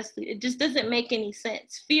what I justly, it just doesn't make any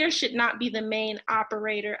sense. Fear should not be the main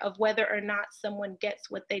operator of whether or not someone gets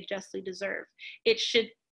what they justly deserve. It should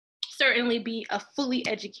certainly be a fully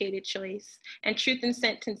educated choice. And truth in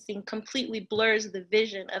sentencing completely blurs the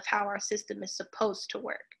vision of how our system is supposed to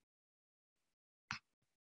work.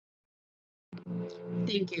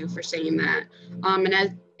 Thank you for saying that.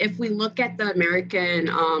 And if we look at the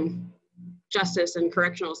American justice and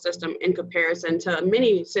correctional system in comparison to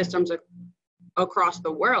many systems across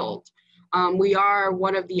the world, we are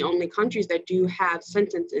one of the only countries that do have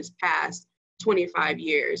sentences past 25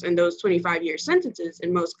 years. And those 25-year sentences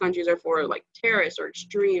in most countries are for like terrorist or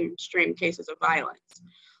extreme cases of violence.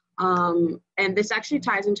 And this actually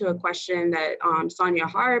ties into a question that Sonia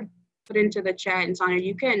Harb put into the chat. And Sonia,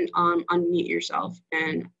 you can unmute yourself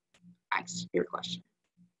and ask your question.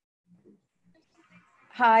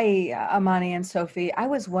 Hi, Amani and Sophie. I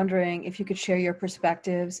was wondering if you could share your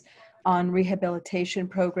perspectives on rehabilitation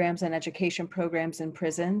programs and education programs in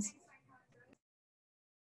prisons.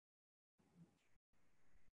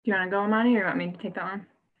 Do you want to go, Amani, or you want me to take that one?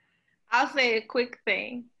 I'll say a quick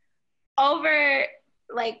thing. Over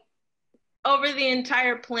the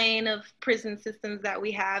entire plane of prison systems that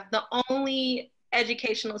we have, the only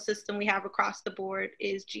educational system we have across the board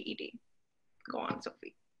is GED. Go on,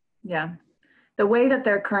 Sophie. Yeah, the way that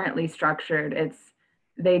they're currently structured,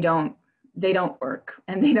 they don't work,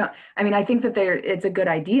 and they don't. I mean, I think that it's a good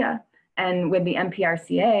idea, and with the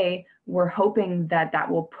MPRCA, we're hoping that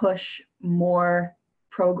will push more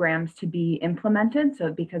programs to be implemented.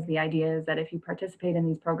 So because the idea is that if you participate in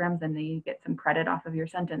these programs, then you get some credit off of your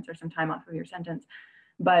sentence or some time off of your sentence.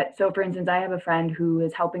 But so for instance, I have a friend who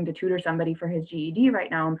is helping to tutor somebody for his GED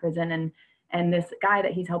right now in prison. And this guy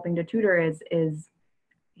that he's helping to tutor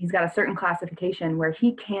he's got a certain classification where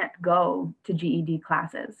he can't go to GED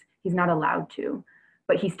classes. He's not allowed to,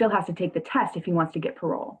 but he still has to take the test if he wants to get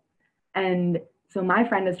parole. And so my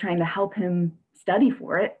friend is trying to help him study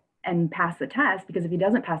for it and pass the test, because if he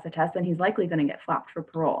doesn't pass the test, then he's likely going to get flopped for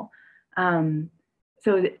parole.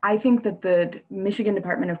 So I think that the Michigan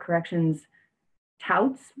Department of Corrections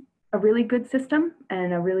touts a really good system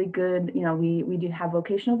and a really good, we do have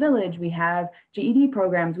Vocational Village, we have GED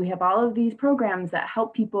programs, we have all of these programs that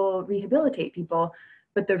help people rehabilitate people.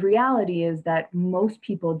 But the reality is that most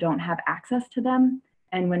people don't have access to them.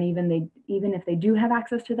 And when even if they do have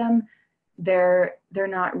access to them, they're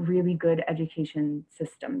not really good education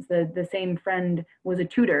systems. The same friend was a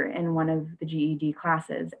tutor in one of the GED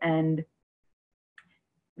classes, and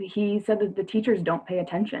he said that the teachers don't pay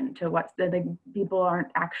attention to what the people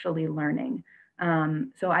aren't actually learning.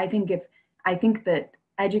 So I think that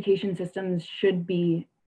education systems should be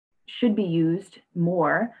used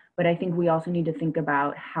more, but I think we also need to think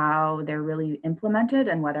about how they're really implemented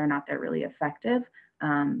and whether or not they're really effective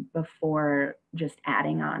before just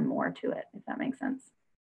adding on more to it, if that makes sense.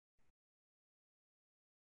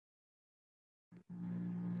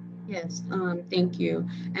 Yes, thank you.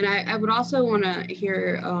 And I would also want to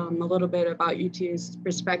hear a little bit about you two's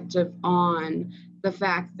perspective on the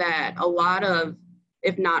fact that a lot of,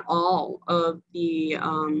 if not all of the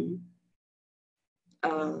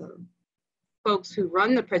folks who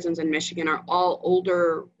run the prisons in Michigan are all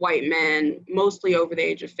older white men, mostly over the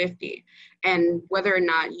age of 50. And whether or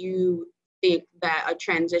not you think that a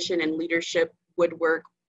transition in leadership would work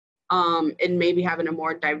in maybe having a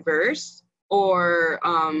more diverse or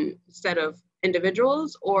set of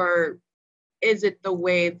individuals, or is it the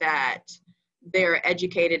way that they're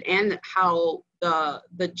educated and how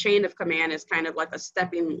the chain of command is kind of like a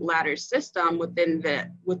stepping ladder system within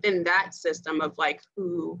that system of like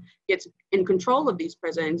who gets in control of these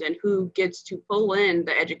prisons and who gets to pull in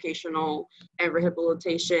the educational and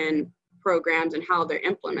rehabilitation programs and how they're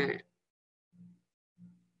implemented?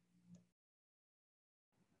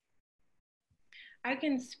 I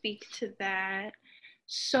can speak to that.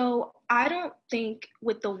 So I don't think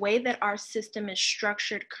with the way that our system is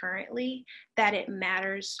structured currently that it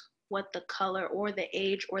matters what the color or the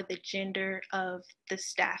age or the gender of the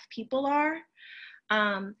staff people are.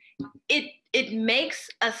 It makes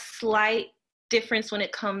a slight difference when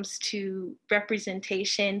it comes to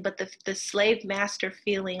representation, but the slave master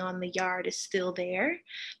feeling on the yard is still there,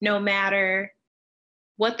 no matter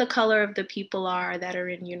what the color of the people are that are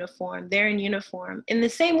in uniform. They're in uniform in the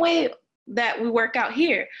same way that we work out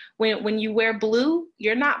here. When you wear blue,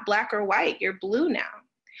 you're not black or white, you're blue now.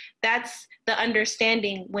 That's the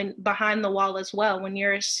understanding when behind the wall as well, when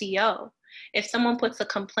you're a CO. If someone puts a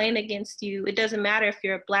complaint against you, it doesn't matter if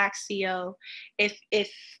you're a Black CO. If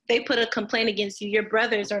they put a complaint against you, your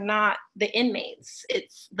brothers are not the inmates.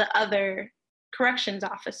 It's the other corrections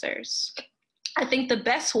officers. I think the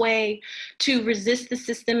best way to resist the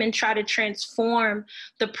system and try to transform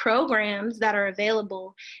the programs that are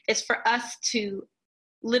available is for us to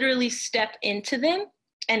literally step into them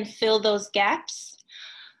and fill those gaps.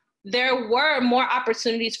 There were more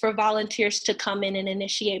opportunities for volunteers to come in and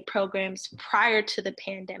initiate programs prior to the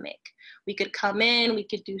pandemic. We could come in, we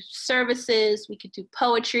could do services, we could do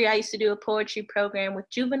poetry. I used to do a poetry program with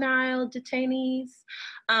juvenile detainees,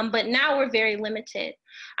 but now we're very limited.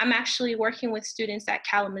 I'm actually working with students at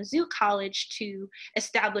Kalamazoo College to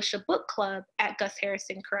establish a book club at Gus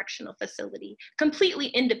Harrison Correctional Facility, completely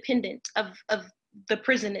independent of the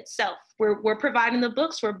prison itself. We're providing the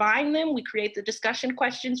books, we're buying them, we create the discussion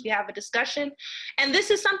questions, we have a discussion. And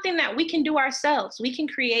this is something that we can do ourselves. We can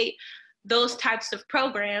create those types of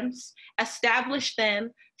programs, establish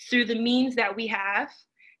them through the means that we have,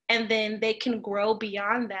 and then they can grow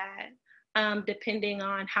beyond that, depending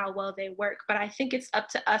on how well they work. But I think it's up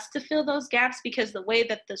to us to fill those gaps, because the way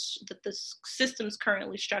that the system's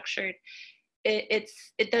currently structured, it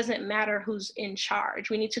doesn't matter who's in charge.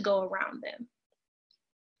 We need to go around them.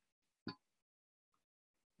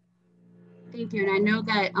 Thank you. And I know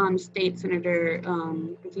that State Senator,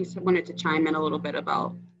 he wanted to chime in a little bit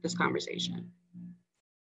about this conversation.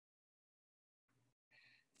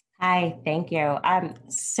 Hi, thank you.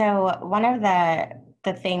 So one of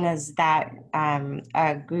the things that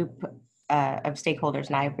a group of stakeholders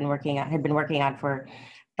and I had been working on for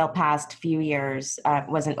the past few years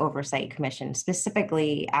was an oversight commission,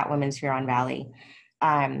 specifically at Women's Huron Valley.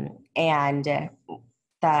 So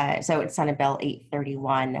it's Senate Bill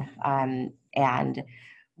 831, and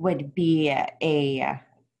would be a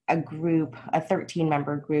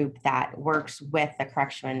 13-member group that works with the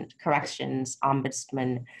corrections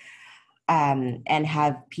ombudsman, and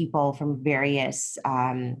have people from various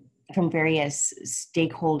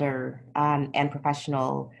stakeholder and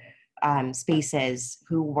professional spaces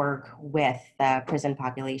who work with the prison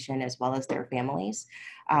population as well as their families.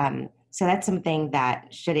 So that's something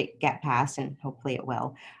that, should it get passed, and hopefully it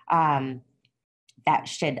will, I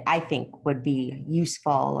think would be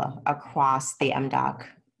useful across the MDOC,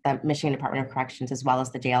 the Michigan Department of Corrections, as well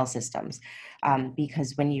as the jail systems.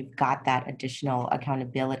 Because when you've got that additional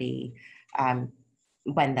accountability,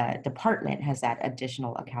 when the department has that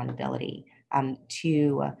additional accountability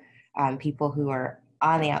to people who are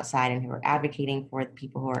on the outside and who are advocating for the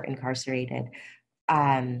people who are incarcerated,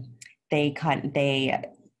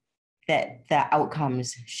 that the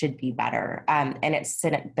outcomes should be better. And it's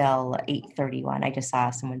Senate Bill 831. I just saw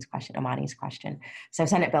someone's question, Amani's question. So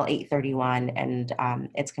Senate Bill 831 and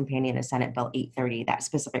its companion is Senate Bill 830 that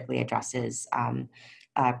specifically addresses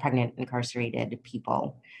pregnant incarcerated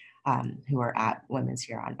people who are at Women's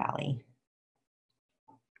Huron Valley.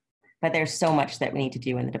 But there's so much that we need to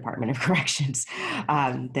do in the Department of Corrections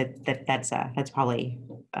that's probably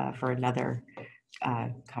for another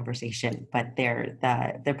conversation, but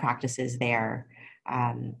the practices there.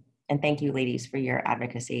 And thank you, ladies, for your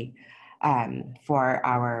advocacy for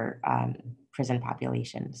our prison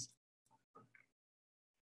populations.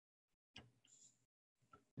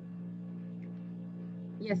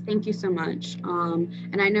 Yes, thank you so much.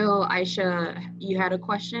 And I know, Aisha, you had a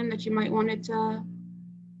question that you might wanted to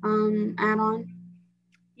add on.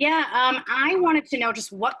 Yeah, I wanted to know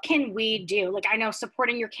just what can we do? Like, I know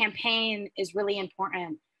supporting your campaign is really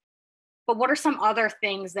important, but what are some other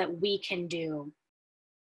things that we can do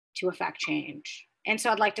to affect change? And so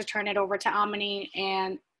I'd like to turn it over to Amani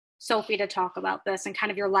and Sophie to talk about this and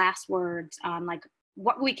kind of your last words on like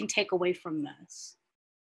what we can take away from this.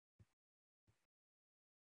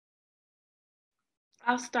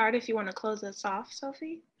 I'll start if you want to close us off,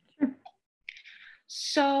 Sophie.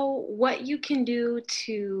 So what you can do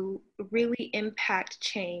to really impact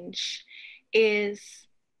change is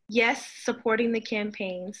yes, supporting the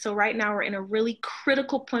campaign. So right now we're in a really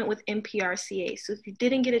critical point with NPRCA. So if you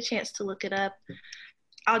didn't get a chance to look it up,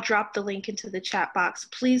 I'll drop the link into the chat box.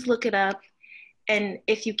 Please look it up. And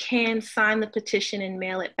if you can, sign the petition and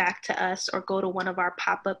mail it back to us, or go to one of our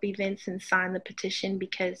pop-up events and sign the petition,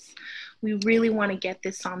 because we really want to get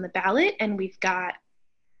this on the ballot, and we've got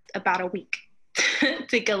about a week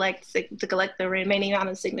to collect the remaining amount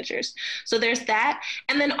of signatures. So there's that.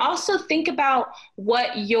 And then also think about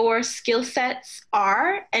what your skill sets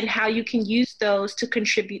are and how you can use those to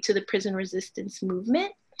contribute to the prison resistance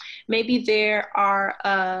movement. Maybe there are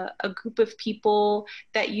a group of people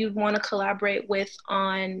that you want to collaborate with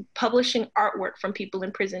on publishing artwork from people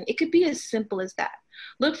in prison. It could be as simple as that.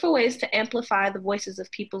 Look for ways to amplify the voices of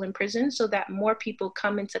people in prison so that more people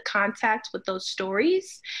come into contact with those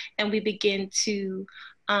stories, and we begin to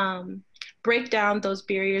break down those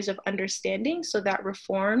barriers of understanding so that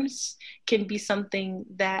reforms can be something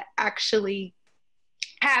that actually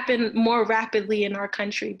happen more rapidly in our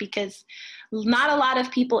country, because not a lot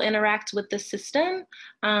of people interact with the system.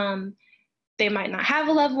 They might not have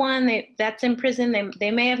a loved one that's in prison.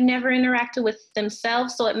 They may have never interacted with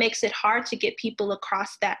themselves. So it makes it hard to get people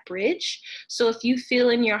across that bridge. So if you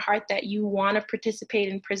feel in your heart that you want to participate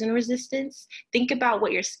in prison resistance, think about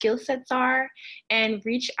what your skill sets are and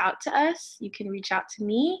reach out to us. You can reach out to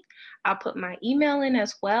me. I'll put my email in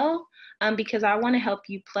as well, because I want to help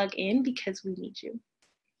you plug in, because we need you.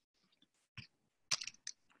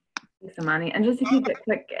 Thanks, Amani. And just to keep it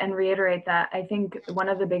quick and reiterate that, I think one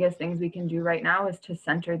of the biggest things we can do right now is to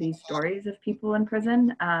center these stories of people in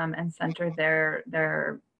prison, and center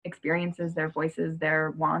their experiences, their voices, their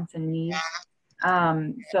wants and needs.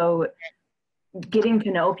 So getting to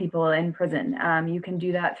know people in prison, you can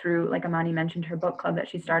do that through, like Amani mentioned, her book club that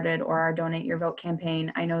she started, or our Donate Your Vote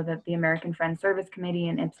campaign. I know that the American Friends Service Committee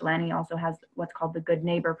in Ypsilanti also has what's called the Good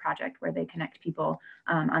Neighbor Project, where they connect people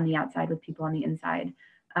on the outside with people on the inside.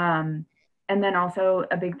 And then also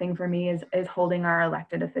a big thing for me is holding our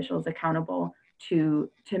elected officials accountable to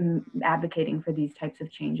advocating for these types of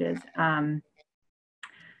changes.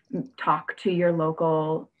 Talk to your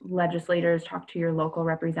local legislators, talk to your local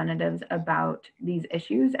representatives about these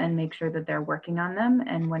issues, and make sure that they're working on them.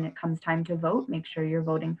 And when it comes time to vote, make sure you're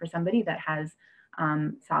voting for somebody that has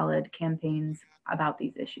solid campaigns about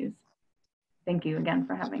these issues. Thank you again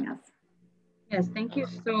for having us. Yes, thank you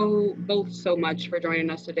both so much for joining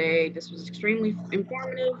us today. This was extremely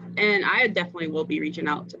informative, and I definitely will be reaching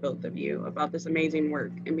out to both of you about this amazing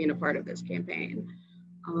work and being a part of this campaign.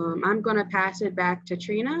 I'm going to pass it back to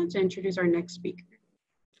Trina to introduce our next speaker.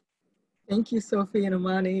 Thank you, Sophie and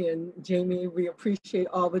Amani and Jamie. We appreciate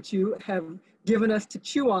all that you have given us to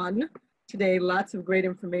chew on today. Lots of great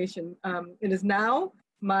information. It is now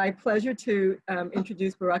my pleasure to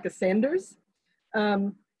introduce Baraka Sanders.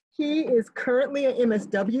 He is currently an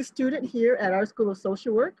MSW student here at our School of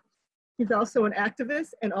Social Work. He's also an activist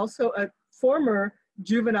and also a former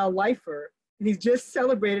juvenile lifer. And he's just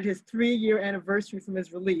celebrated his 3-year anniversary from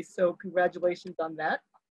his release. So congratulations on that.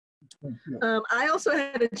 I also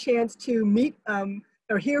had a chance to meet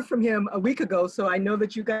or hear from him a week ago. So I know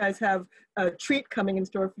that you guys have a treat coming in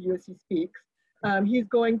store for you as he speaks. He's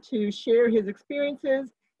going to share his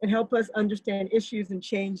experiences and help us understand issues and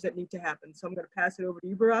change that need to happen. So I'm going to pass it over to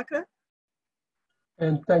you, Baraka.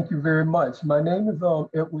 And thank you very much. My name is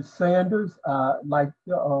Edward Sanders. I like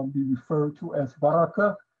to be referred to as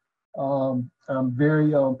Baraka. I'm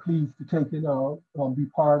very pleased to take and be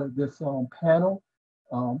part of this panel.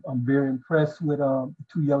 I'm very impressed with the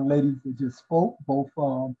 2 young ladies that just spoke, both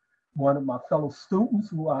one of my fellow students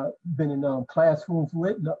who I've been in classrooms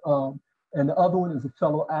with, and the other one is a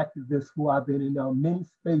fellow activist who I've been in many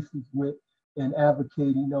spaces with and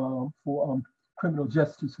advocating for criminal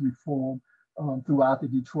justice reform throughout the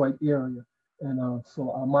Detroit area. And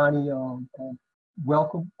so Amani,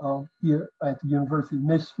 welcome here at the University of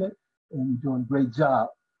Michigan, and you're doing a great job.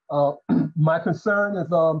 My concern is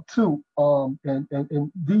two, and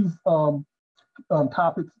these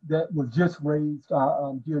topics that were just raised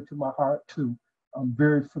are dear to my heart too. I'm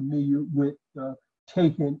very familiar with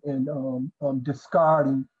taking and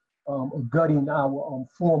discarding or gutting our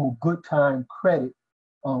formal good time credit,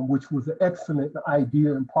 which was an excellent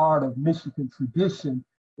idea and part of Michigan tradition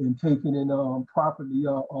in taking and properly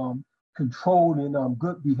controlling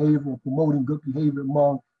good behavior, promoting good behavior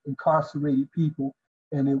among incarcerated people.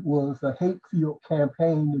 And it was a hate-filled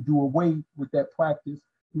campaign to do away with that practice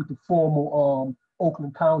with the former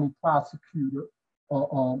Oakland County prosecutor,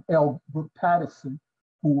 L. Brooke Patterson,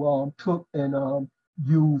 who took and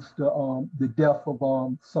used the death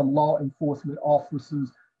of some law enforcement officers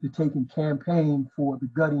to take and campaign for the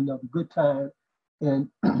gutting of the good time And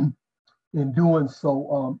in doing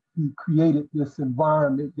so, he created this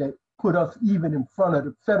environment that put us even in front of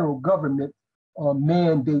the federal government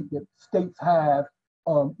mandate that states have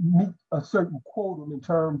meet a certain quota in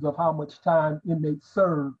terms of how much time inmates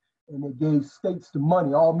serve, and they gave states the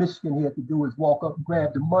money. All Michigan had to do is walk up and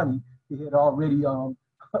grab the money. They had already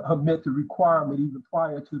met the requirement even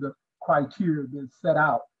prior to the criteria being set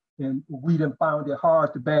out. And we done found it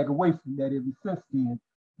hard to bag away from that ever since then.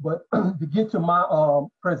 But to get to my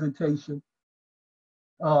presentation,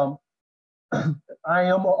 I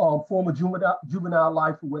am a former juvenile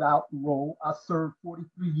lifer without parole. I served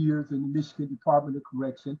 43 years in the Michigan Department of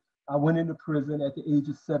Correction. I went into prison at the age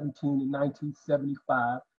of 17 in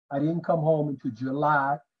 1975. I didn't come home until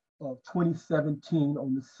July of 2017.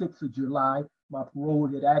 On the 6th of July, my parole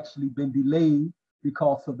had actually been delayed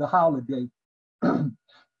because of the holiday.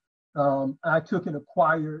 I took and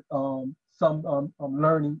acquired some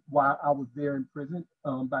learning while I was there in prison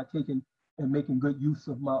by taking and making good use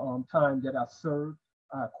of my time that I served.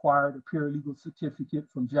 I acquired a paralegal certificate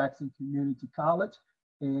from Jackson Community College,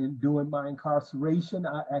 and during my incarceration,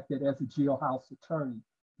 I acted as a jailhouse attorney.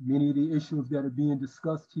 Many of the issues that are being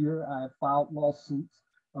discussed here, I have filed lawsuits,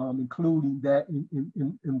 including that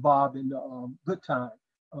involving the good time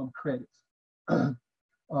credits. I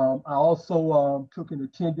also took and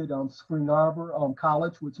attended Spring Arbor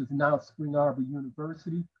College, which is now Spring Arbor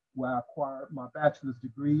University, where I acquired my bachelor's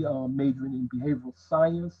degree majoring in behavioral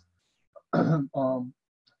science.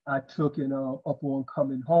 I took and upon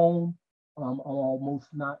coming home, almost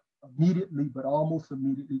not immediately, but almost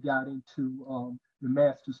immediately got into the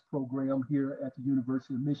master's program here at the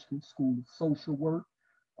University of Michigan School of Social Work.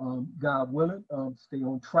 God willing, stay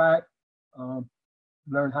on track,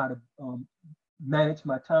 learn how to manage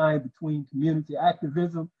my time between community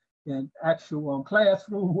activism and actual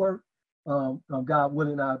classroom work. God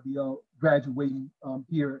willing, I'll be graduating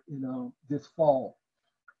here in this fall.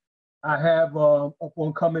 I have,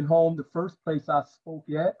 upon coming home, the first place I spoke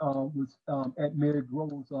at was at Mary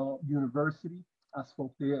Groves University. I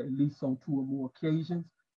spoke there at least on 2 or more occasions.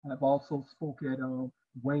 I've also spoke at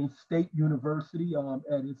Wayne State University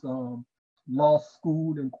at its law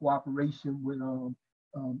school in cooperation with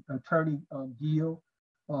Attorney Gill.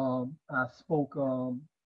 I spoke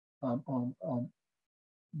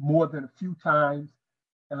more than a few times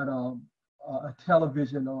at a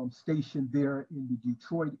television station there in the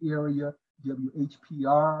Detroit area,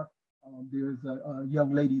 WHPR. There's a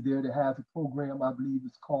young lady there that has a program, I believe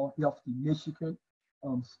it's called Healthy Michigan.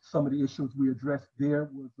 Some of the issues we addressed there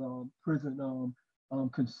was prison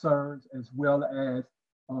concerns, as well as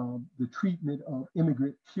the treatment of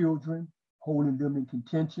immigrant children, holding them in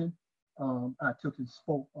contention. I took and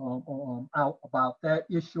spoke out about that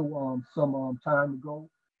issue some time ago.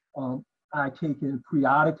 I take and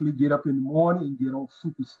periodically get up in the morning and get on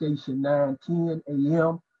Superstation 910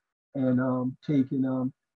 AM and take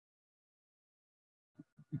and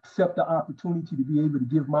accept the opportunity to be able to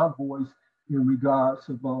give my voice in regards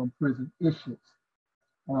of prison issues.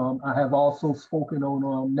 I have also spoken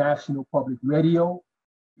on National Public Radio.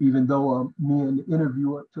 Even though me and the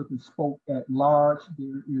interviewer took and spoke at large,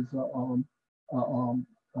 there is a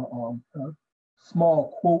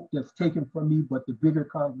small quote that's taken from me, but the bigger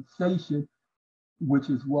conversation, which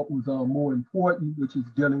is what was more important, which is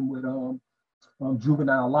dealing with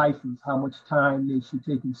juvenile lifers, how much time they should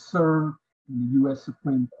take and serve in the U.S.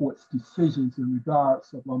 Supreme Court's decisions in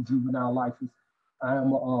regards of juvenile lifers. I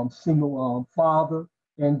am a single father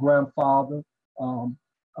and grandfather. I'm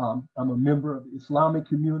a member of the Islamic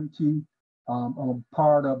community. I'm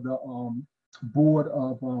part of the board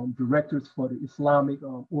of directors for the Islamic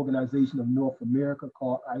Organization of North America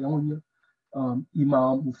called IONIA.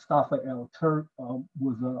 Imam Mustafa El-Turk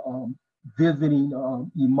was a visiting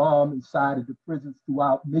imam inside of the prisons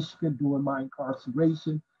throughout Michigan during my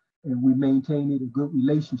incarceration, and we maintained a good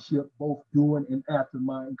relationship both during and after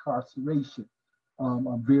my incarceration.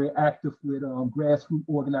 I'm very active with grassroots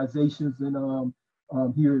organizations and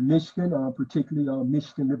here in Michigan, particularly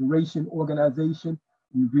Michigan Liberation Organization.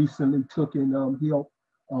 We recently took and helped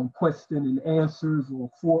question and answers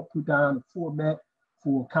or put down a format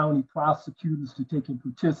for county prosecutors to take and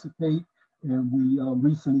participate. And we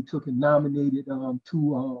recently took and nominated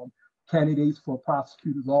 2 candidates for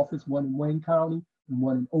prosecutor's office, one in Wayne County and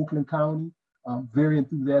one in Oakland County. I'm very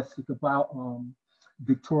enthusiastic about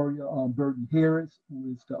Victoria Burton Harris,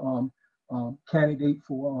 who is the candidate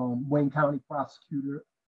for Wayne County prosecutor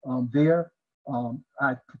there.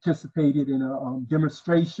 I participated in a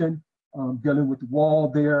demonstration dealing with the wall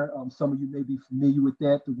there. Some of you may be familiar with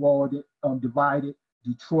that, the wall that divided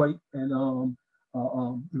Detroit and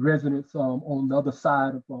the residents on the other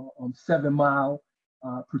side of 7 Mile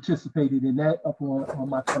participated in that upon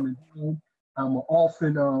my coming home. I'm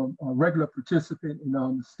often a regular participant in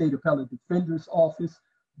the State Appellate Defender's Office,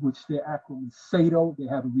 which their acronym is SATO. They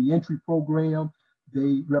have a reentry program.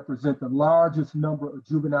 They represent the largest number of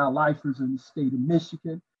juvenile lifers in the state of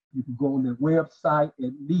Michigan. You can go on their website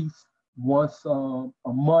at least once a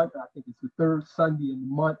month. I think it's the third Sunday in the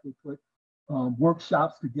month. They put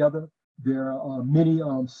workshops together. There are many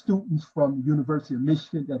students from the University of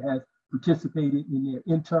Michigan that have participated in their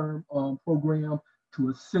intern program to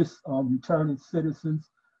assist returning citizens.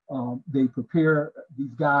 They prepare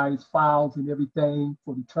these guys' files and everything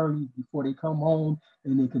for the attorneys before they come home,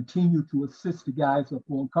 and they continue to assist the guys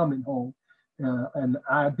upon coming home. And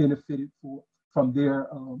I benefited from their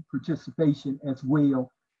participation as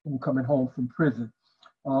well when coming home from prison.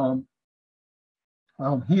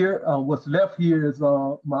 Here, what's left here is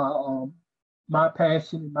my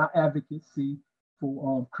passion and my advocacy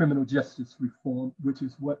for criminal justice reform, which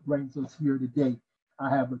is what brings us here today. I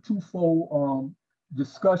have a twofold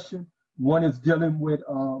discussion. One is dealing with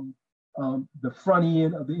the front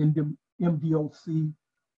end of the MDOC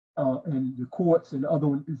and the courts, and the other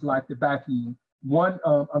one is like the back end. One,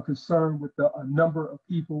 I'm concerned with a number of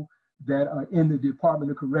people that are in the Department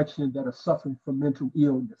of Correction that are suffering from mental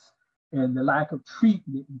illness and the lack of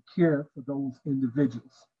treatment and care for those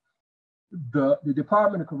individuals. The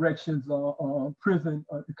Department of Corrections prison,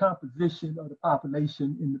 the composition of the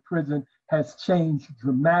population in the prison has changed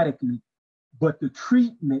dramatically, but the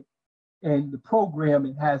treatment and the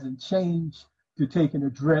programming hasn't changed to take and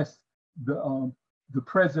address the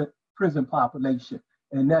present prison population.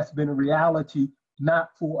 And that's been a reality, not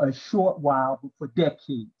for a short while, but for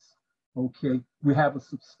decades, okay? We have a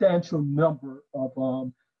substantial number of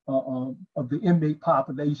the inmate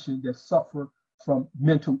population that suffer from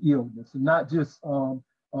mental illness, and not just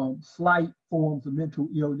slight forms of mental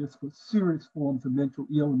illness, but serious forms of mental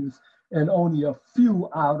illness. And only a few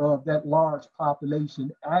out of that large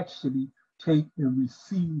population actually take and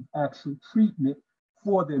receive actual treatment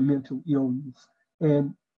for their mental illness.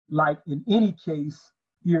 And like in any case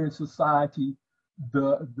here in society,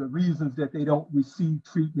 the reasons that they don't receive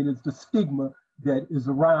treatment is the stigma that is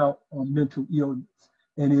around mental illness,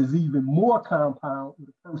 and is even more compound with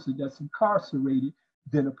a person that's incarcerated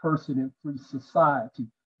than a person in free society,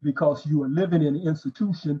 because you are living in an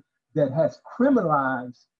institution that has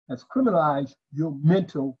criminalized your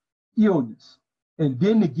mental illness. And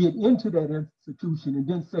then to get into that institution and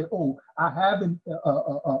then say, oh, I have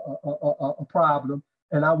a problem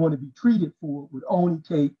and I want to be treated for it, would only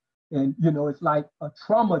take, and you know, it's like a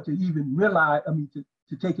trauma to even realize, I mean, to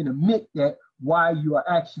take and admit that why you are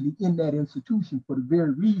actually in that institution for the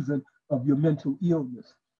very reason of your mental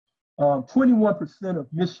illness. 21%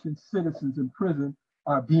 of Michigan citizens in prison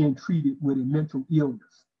are being treated with a mental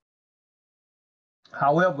illness.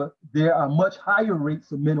 However, there are much higher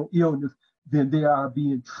rates of mental illness than they are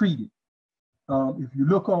being treated. If you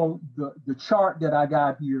look on the chart that I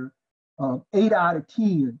got here, 8 out of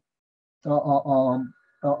 10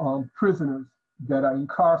 prisoners that are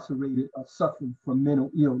incarcerated are suffering from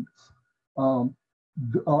mental illness.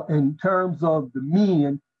 In terms of the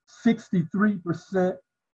men, 63%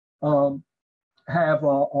 have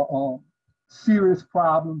serious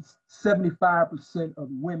problems, 75% of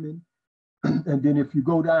women. And then if you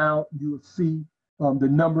go down, you'll see the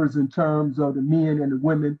numbers in terms of the men and the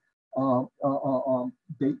women.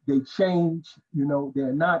 They change, you know,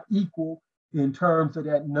 they're not equal in terms of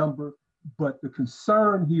that number. But the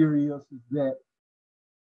concern here is that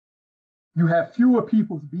you have fewer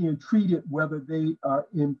people being treated, whether they are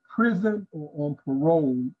in prison or on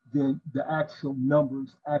parole, than the actual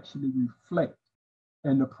numbers actually reflect.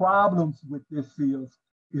 And the problems with this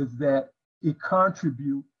is that it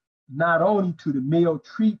contributes not only to the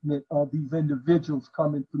maltreatment of these individuals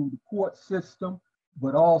coming through the court system,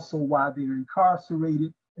 but also while they're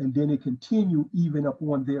incarcerated, and then it continue even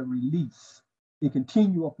upon their release. It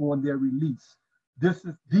continue upon their release.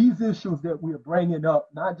 These issues that we are bringing up,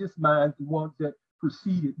 not just mine, the ones that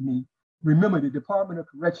preceded me. Remember, the Department of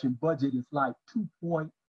Correction budget is like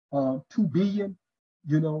 $2.2 billion,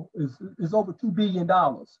 you know, is over $2 billion.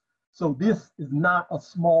 So this is not a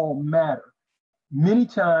small matter. Many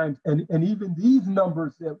times, and even these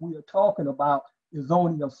numbers that we are talking about is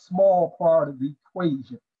only a small part of the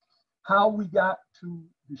equation. How we got to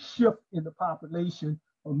the shift in the population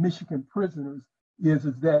of Michigan prisoners is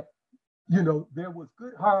that, you know, there was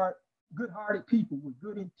good-hearted people with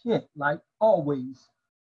good intent, like always,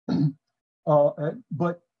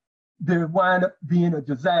 but there wound up being a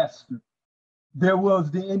disaster. There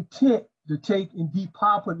was the intent to take and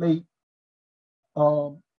depopulate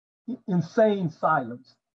insane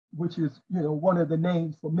asylums. which is, one of the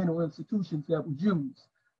names for mental institutions that was used.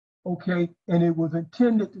 Okay, and it was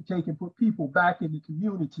intended to take and put people back in the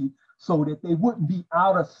community so that they wouldn't be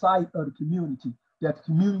out of sight of the community, that the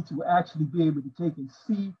community would actually be able to take and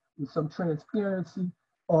see with some transparency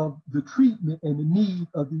of the treatment and the need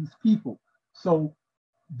of these people. So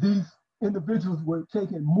these individuals were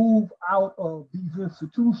taken, moved out of these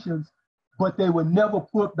institutions, but they were never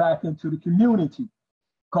put back into the community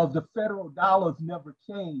because the federal dollars never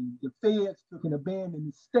came. The feds took and abandoned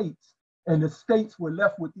the states, and the states were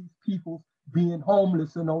left with these people being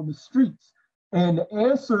homeless and on the streets. And the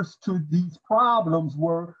answers to these problems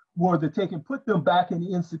were to take and put them back in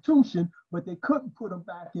the institution, but they couldn't put them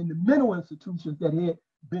back in the mental institutions that had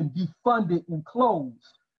been defunded and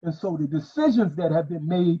closed. And so the decisions that have been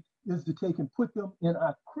made is to take and put them in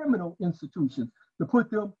our criminal institutions, to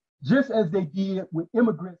put them just as they did with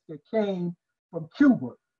immigrants that came from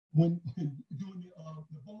Cuba. When during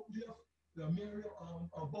the boat lift, the Mariel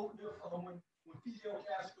boat lift, when Fidel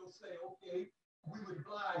Castro said, okay, we would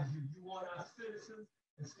oblige you. You want our citizens,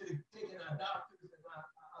 instead of taking our doctors and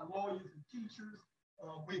our lawyers and teachers,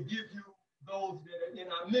 we give you those that are in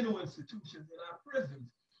our mental institutions, in our prisons.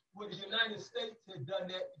 Well, the United States had done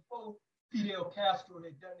that before Fidel Castro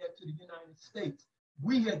had done that to the United States.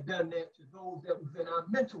 We had done that to those that was in our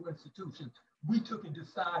mental institutions. We took and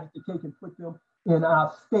decided to take and put them in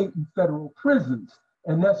our state and federal prisons.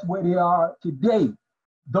 And that's where they are today.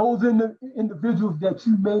 Those individuals that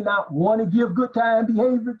you may not want to give good time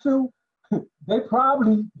behavior to, they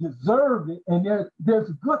probably deserve it. And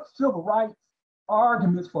there's good civil rights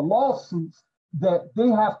arguments for lawsuits that they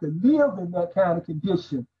have to live in that kind of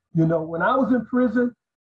condition. When I was in prison,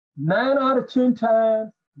 9 out of 10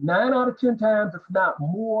 times, if not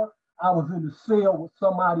more, I was in the cell with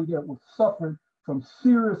somebody that was suffering from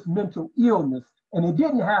serious mental illness, and it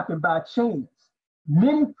didn't happen by chance.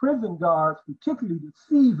 Many prison guards, particularly the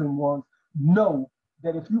seasoned ones, know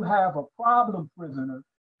that if you have a problem prisoner,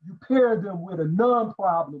 you pair them with a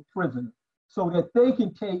non-problem prisoner so that they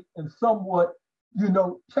can take and somewhat,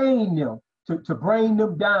 tame them, to bring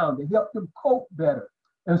them down, to help them cope better.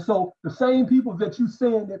 And so the same people that you're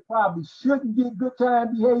saying that probably shouldn't get good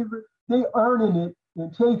time behavior, they earning it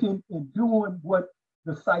and taking and doing what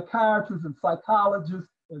the psychiatrists and psychologists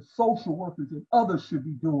and social workers and others should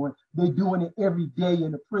be doing. They're doing it every day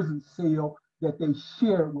in a prison cell that they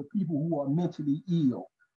share with people who are mentally ill,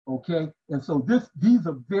 okay? And so these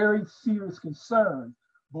are very serious concerns.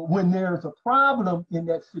 But when there's a problem in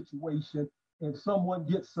that situation and someone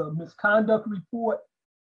gets a misconduct report,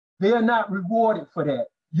 they're not rewarded for that.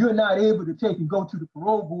 You're not able to take and go to the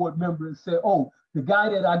parole board member and say, oh, the guy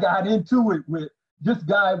that I got into it with, this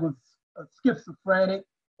guy was schizophrenic,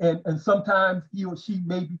 and sometimes he or she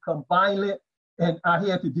may become violent, and I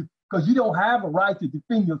had to, because you don't have a right to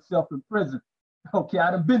defend yourself in prison. Okay,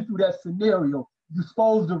 I've been through that scenario. You're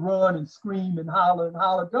supposed to run and scream and holler,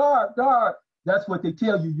 guard, guard. That's what they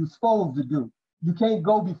tell you you're supposed to do. You can't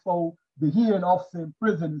go before the hearing officer in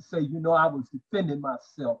prison and say, I was defending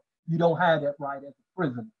myself. You don't have that right as a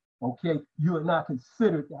prisoner, okay? You are not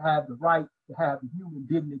considered to have the right to have the human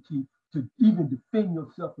dignity to even defend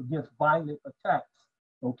yourself against violent attacks,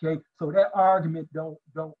 okay? So that argument don't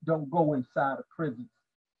go inside of prisons.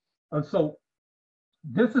 And so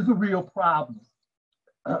this is a real problem.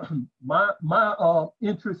 My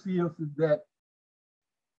interest is that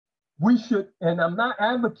we should, and I'm not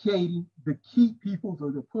advocating to keep people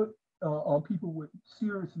or to put on people with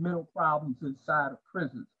serious mental problems inside of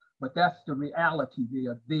prisons, but that's the reality. They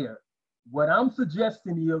are there. What I'm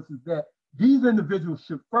suggesting is that these individuals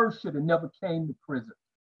should have never came to prison.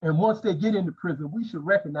 And once they get into prison, we should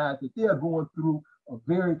recognize that they are going through a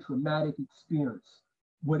very traumatic experience.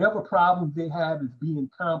 Whatever problems they have is being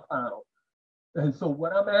compounded. And so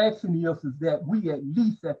what I'm asking is that we, at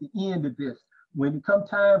least at the end of this, when it comes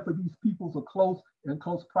time for these people to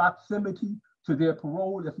close proximity to their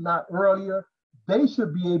parole, if not earlier, they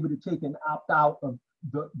should be able to take an opt-out of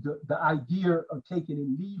the idea of taking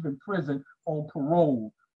and leaving prison on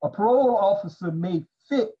parole. A parole officer may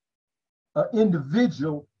fit an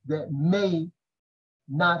individual that may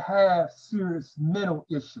not have serious mental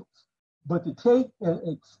issues, but to take and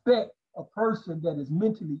expect a person that is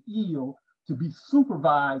mentally ill to be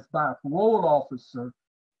supervised by a parole officer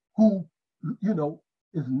who,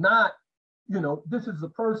 is not, this is a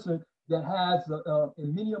person that has,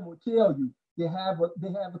 and many of them will tell you, they have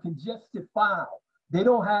a congested file. They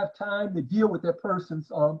don't have time to deal with that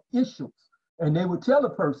person's issues. And they would tell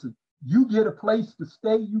a person, you get a place to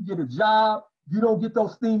stay, you get a job, you don't get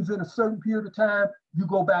those things in a certain period of time, you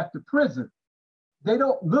go back to prison. They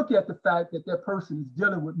don't look at the fact that that person is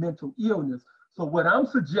dealing with mental illness. So what I'm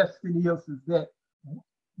suggesting is that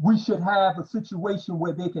we should have a situation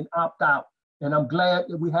where they can opt out. And I'm glad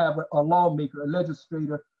that we have a lawmaker, a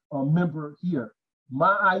legislator, a member here.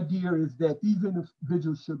 My idea is that these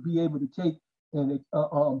individuals should be able to take and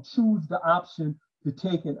choose the option to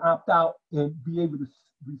take and opt out and be able to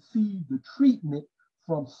receive the treatment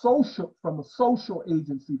from a social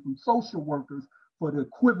agency, from social workers, for the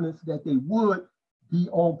equivalence that they would be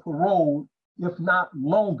on parole, if not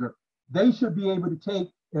longer. They should be able to take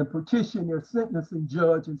and petition their sentencing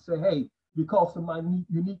judge and say, hey, because of my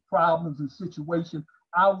unique problems and situation,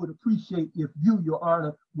 I would appreciate if you, Your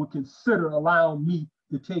Honor, would consider allowing me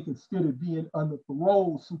to take, instead of being under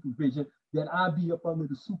parole supervision, that I be up under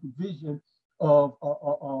the supervision of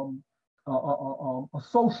a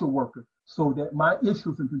social worker, so that my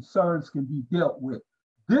issues and concerns can be dealt with.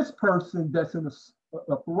 This person that's in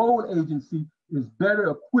a parole agency is better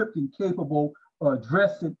equipped and capable of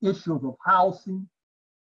addressing issues of housing,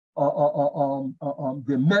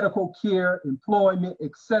 the medical care, employment,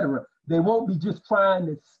 etc. They won't be just trying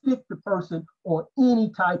to stick the person on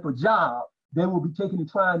any type of job. They will be taking and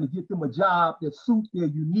trying to get them a job that suits their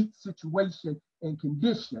unique situation and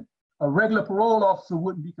condition. A regular parole officer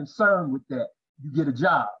wouldn't be concerned with that. You get a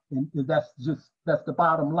job, and that's the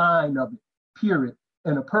bottom line of it, period.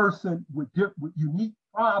 And a person with unique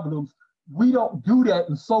problems, we don't do that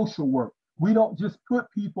in social work. We don't just put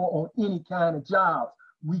people on any kind of jobs.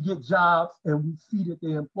 We get jobs and we see that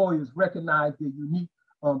the employers recognize their unique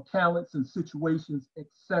talents and situations,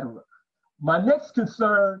 etc. My next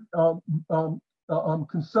concern,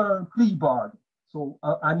 plea bargain. So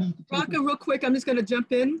I need to take Baraka, real quick, I'm just going to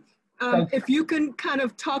jump in. If you can kind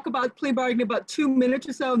of talk about plea bargaining about 2 minutes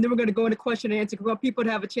or so, and then we're going to go into question and answer. We want people to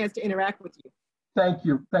have a chance to interact with you. Thank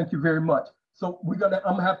you very much. So I'm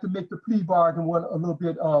gonna have to make the plea bargain one a little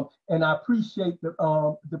bit, and I appreciate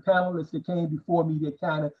the panelists that came before me that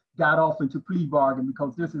kind of got off into plea bargain,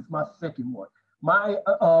 because this is my second one.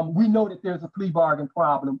 We know that there's a plea bargain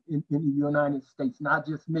problem in the United States, not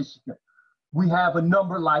just Michigan. We have a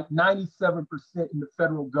number like 97% in the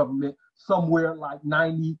federal government, somewhere like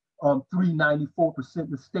 94%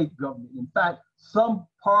 in the state government. In fact, some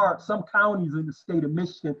counties in the state of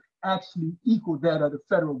Michigan actually equal that of the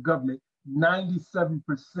federal government. 97%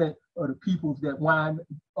 of the people that wind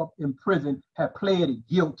up in prison have pleaded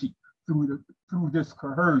guilty through this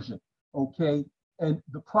coercion, okay? And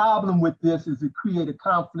the problem with this is it creates a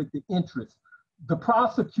conflict of interest. The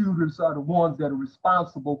prosecutors are the ones that are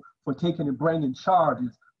responsible for taking and bringing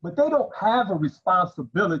charges, but they don't have a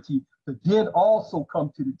responsibility to then also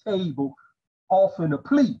come to the table offering a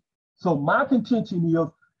plea. So my contention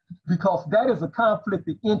is, because that is a conflict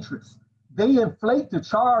of interest, they inflate the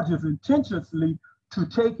charges intentionally to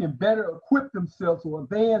take and better equip themselves or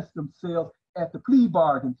advance themselves at the plea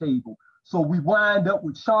bargain table. So we wind up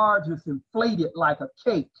with charges inflated like a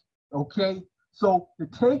cake, okay? So to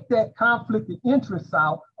take that conflict of interest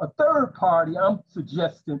out, a third party, I'm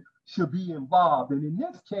suggesting, should be involved. And in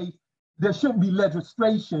this case, there shouldn't be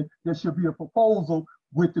legislation. There should be a proposal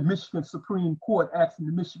with the Michigan Supreme Court, asking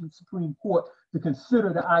the Michigan Supreme Court to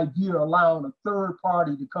consider the idea of allowing a third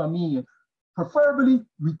party to come in, preferably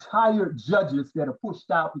retired judges that are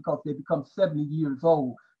pushed out because they become 70 years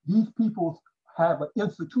old. These people have an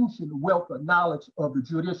institutional wealth of knowledge of the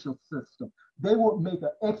judicial system. They would make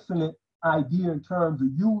an excellent idea in terms of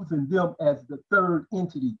using them as the third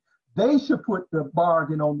entity. They should put the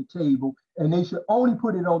bargain on the table, and they should only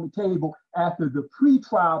put it on the table after the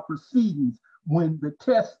pretrial proceedings, when the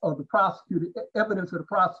test of the prosecutor, evidence of the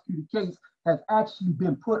prosecuted case has actually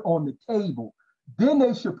been put on the table. Then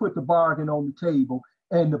they should put the bargain on the table,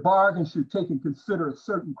 and the bargain should take and consider a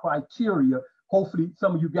certain criteria. Hopefully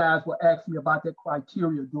some of you guys will ask me about that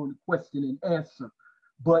criteria during the question and answer.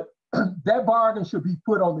 But that bargain should be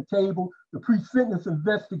put on the table. The pre-sentence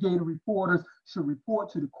investigative reporters should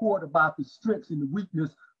report to the court about the strengths and the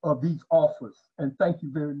weakness of these offers. And thank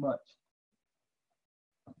you very much.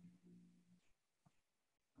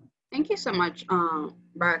 Thank you so much,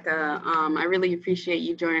 Baraka. I really appreciate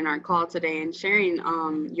you joining our call today and sharing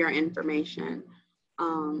your information.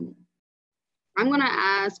 I'm gonna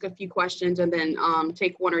ask a few questions and then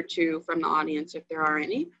take one or two from the audience if there are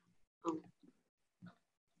any.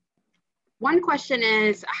 One question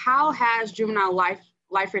is, how has juvenile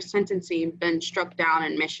lifer sentencing been struck down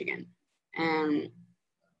in Michigan? And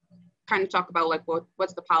kind of talk about like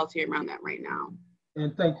what's the policy around that right now?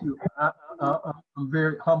 And thank you. I'm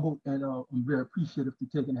very humbled and I'm very appreciative to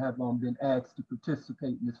take and have been asked to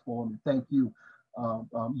participate in this forum. And thank you,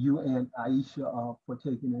 you and Aisha, for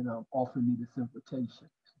taking and offering me this invitation.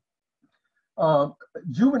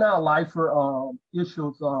 Juvenile lifer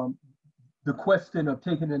issues, the question of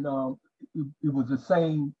taking it was the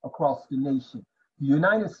same across the nation. The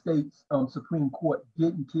United States Supreme Court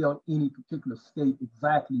didn't tell any particular state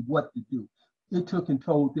exactly what to do. It took and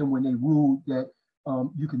told them when they ruled that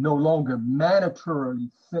you could no longer mandatorily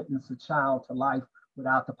sentence a child to life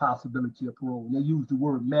without the possibility of parole. And they used the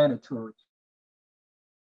word mandatory.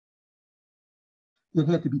 It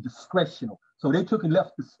had to be discretional. So they took and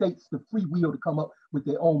left the states the free will to come up with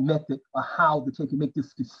their own method of how to take and make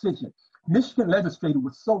this decision. Michigan legislature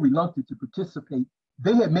was so reluctant to participate,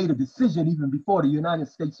 they had made a decision even before the United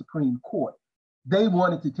States Supreme Court. They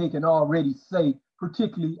wanted to take and already say,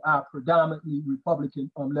 particularly our predominantly Republican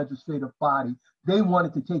legislative body, they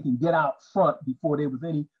wanted to take and get out front before there was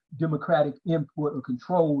any Democratic input or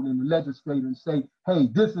control in the legislature and say, hey,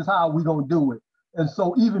 this is how we're gonna do it. And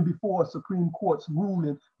so even before Supreme Court's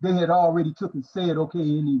ruling, they had already took and said, okay,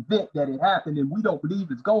 in the event that it happened, and we don't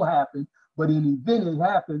believe it's gonna happen, but in the event it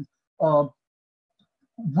happens,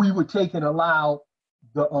 we would take and allow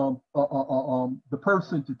the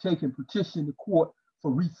person to take and petition the court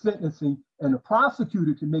for resentencing, and the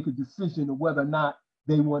prosecutor to make a decision of whether or not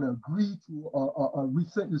they want to agree to a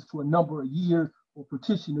resentence to a number of years or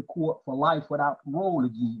petition the court for life without parole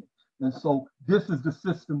again. And so this is the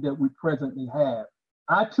system that we presently have.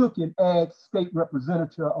 I took and asked State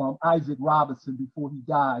Representative Isaac Robinson before he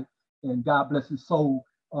died, and God bless his soul.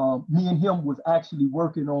 Me and him was actually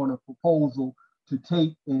working on a proposal to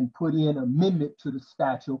take and put in amendment to the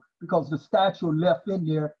statute, because the statute left in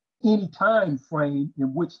there any time frame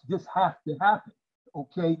in which this has to happen,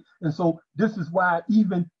 okay? And so this is why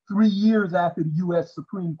even 3 years after the US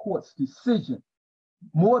Supreme Court's decision,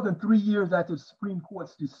 more than 3 years after the Supreme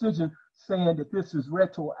Court's decision saying that this is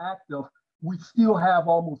retroactive, we still have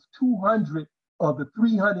almost 200 of the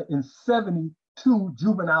 372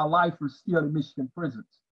 juvenile lifers still in Michigan prisons.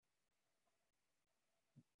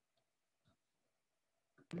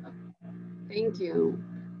 Thank you.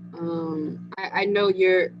 I know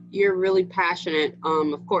you're really passionate,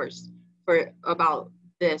 of course, about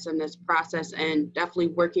this and this process, and definitely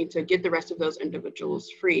working to get the rest of those individuals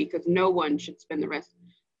free, because no one should spend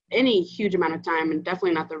any huge amount of time, and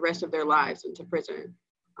definitely not the rest of their lives, into prison.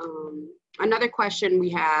 Another question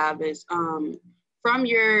we have is, from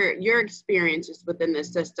your experiences within the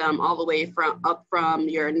system, all the way from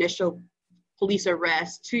your initial police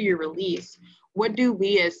arrest to your release, what do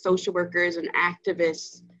we as social workers and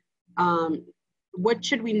activists, what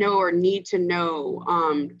should we know or need to know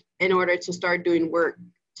in order to start doing work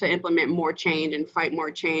to implement more change and fight more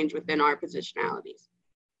change within our positionalities?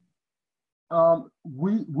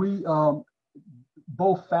 We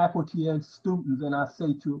both faculty and students, and I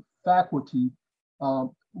say to faculty,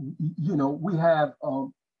 you know, we have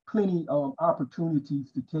plenty of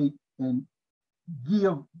opportunities to take and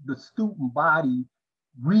give the student body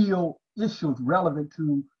real issues relevant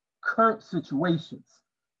to current situations,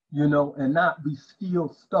 you know, and not be still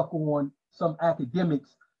stuck on some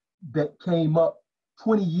academics that came up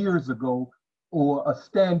 20 years ago, or a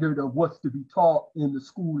standard of what's to be taught in the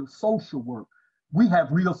School of Social Work. We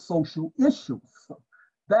have real social issues.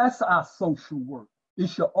 That's our social work. It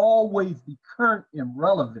should always be current and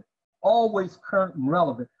relevant, always current and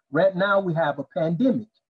relevant. Right now we have a pandemic.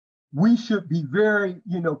 We should be very,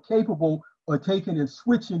 you know, capable of taking and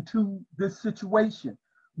switching to this situation.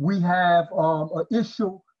 We have an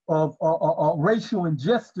issue of racial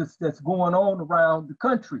injustice that's going on around the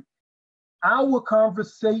country. Our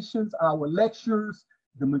conversations, our lectures,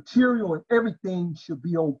 the material and everything should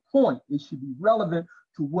be on point. It should be relevant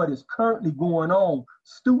to what is currently going on.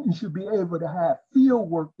 Students should be able to have field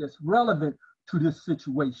work that's relevant to this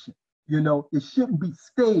situation. You know, it shouldn't be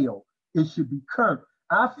stale. It should be current.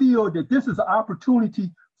 I feel that this is an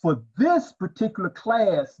opportunity for this particular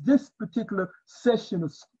class, this particular session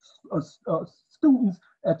of students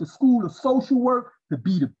at the School of Social Work to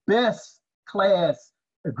be the best class,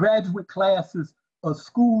 graduate classes of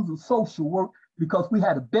schools of social work, because we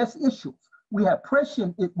have the best issues. We have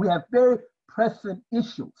very pressing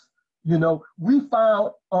issues. You know, we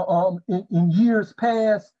found in years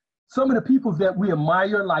past, some of the people that we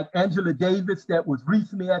admire, like Angela Davis, that was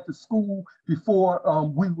recently at the school before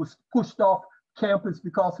we was pushed off campus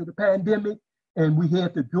because of the pandemic, and we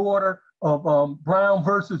had the daughter of Brown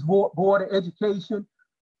versus Board of Education.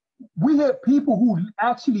 We had people who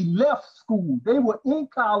actually left school. They were in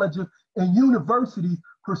colleges and universities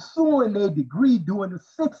pursuing their degree during the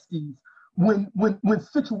 60s when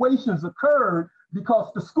situations occurred,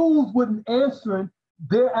 because the schools wasn't answering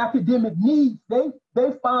their academic needs. They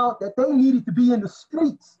found that they needed to be in the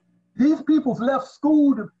streets. These people left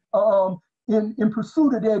school in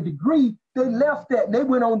pursuit of their degree, they left that and they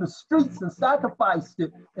went on the streets and sacrificed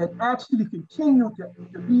it and actually continued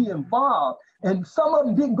to be involved. And some of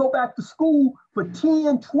them didn't go back to school for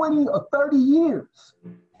 10, 20, or 30 years.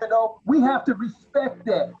 You know, we have to respect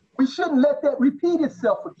that. We shouldn't let that repeat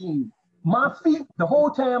itself again. My feet, the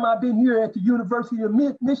whole time I've been here at the University of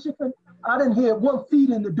Michigan, I done had 1 foot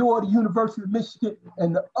in the door of the University of Michigan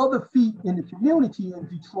and the other feet in the community in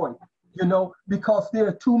Detroit, you know, because there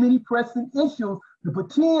are too many pressing issues to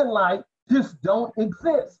pretend like this don't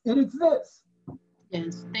exist. It exists.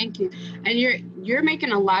 Yes, thank you. And you're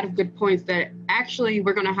making a lot of good points that actually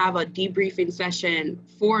we're going to have a debriefing session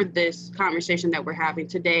for this conversation that we're having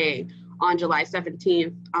today on July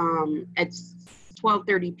 17th at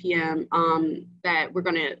 12:30 p.m. That we're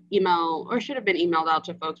going to email, or should have been emailed out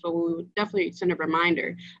to folks, but we would definitely send a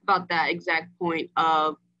reminder about that exact point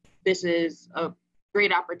of this is a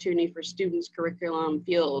great opportunity for students, curriculum,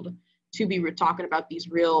 field to be talking about these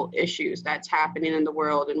real issues that's happening in the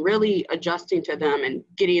world and really adjusting to them and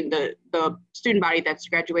getting the student body that's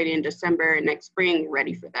graduating in December and next spring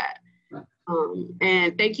ready for that.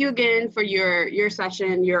 And thank you again for your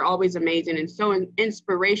session. You're always amazing and so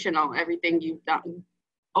inspirational, everything you've done,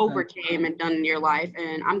 overcame and done in your life.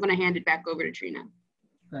 And I'm going to hand it back over to Trina.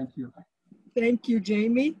 Thank you. Thank you,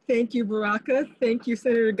 Jamie. Thank you, Baraka. Thank you,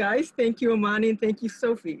 Senator Geiss. Thank you, Amani, and thank you,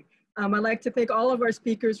 Sophie. I'd like to thank all of our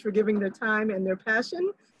speakers for giving their time and their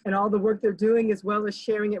passion and all the work they're doing, as well as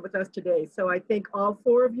sharing it with us today. So I thank all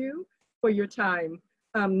 4 of you for your time.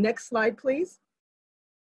 Next slide, please.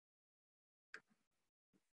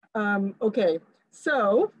 Okay,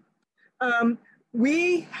 so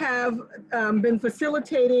we have been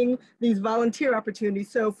facilitating these volunteer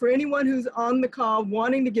opportunities. So for anyone who's on the call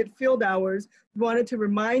wanting to get field hours, we wanted to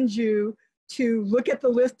remind you to look at the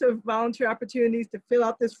list of volunteer opportunities, to fill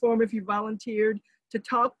out this form if you volunteered, to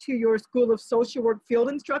talk to your School of Social Work field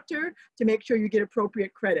instructor to make sure you get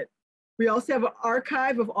appropriate credit. We also have an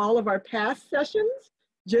archive of all of our past sessions,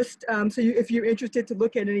 just if you're interested to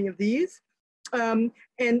look at any of these. And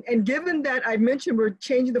given that I mentioned we're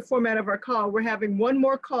changing the format of our call, we're having one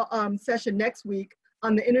more call, session next week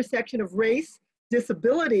on the intersection of race,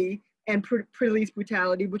 disability, and police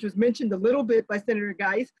brutality, which was mentioned a little bit by Senator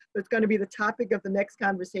Geiss, but it's going to be the topic of the next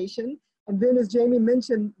conversation. And then, as Jamie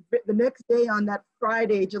mentioned, the next day on that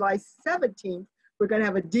Friday, July 17th, we're going to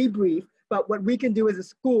have a debrief about what we can do as a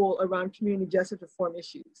school around community justice reform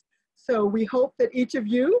issues. So we hope that each of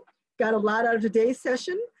you got a lot out of today's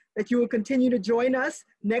session, that you will continue to join us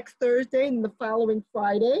next Thursday and the following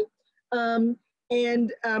Friday.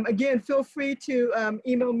 Again, feel free to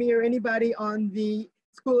email me or anybody on the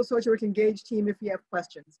School of Social Work Engaged team if you have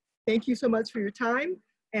questions. Thank you so much for your time.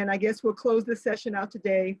 And I guess we'll close this session out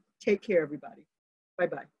today. Take care, everybody.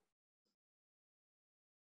 Bye-bye.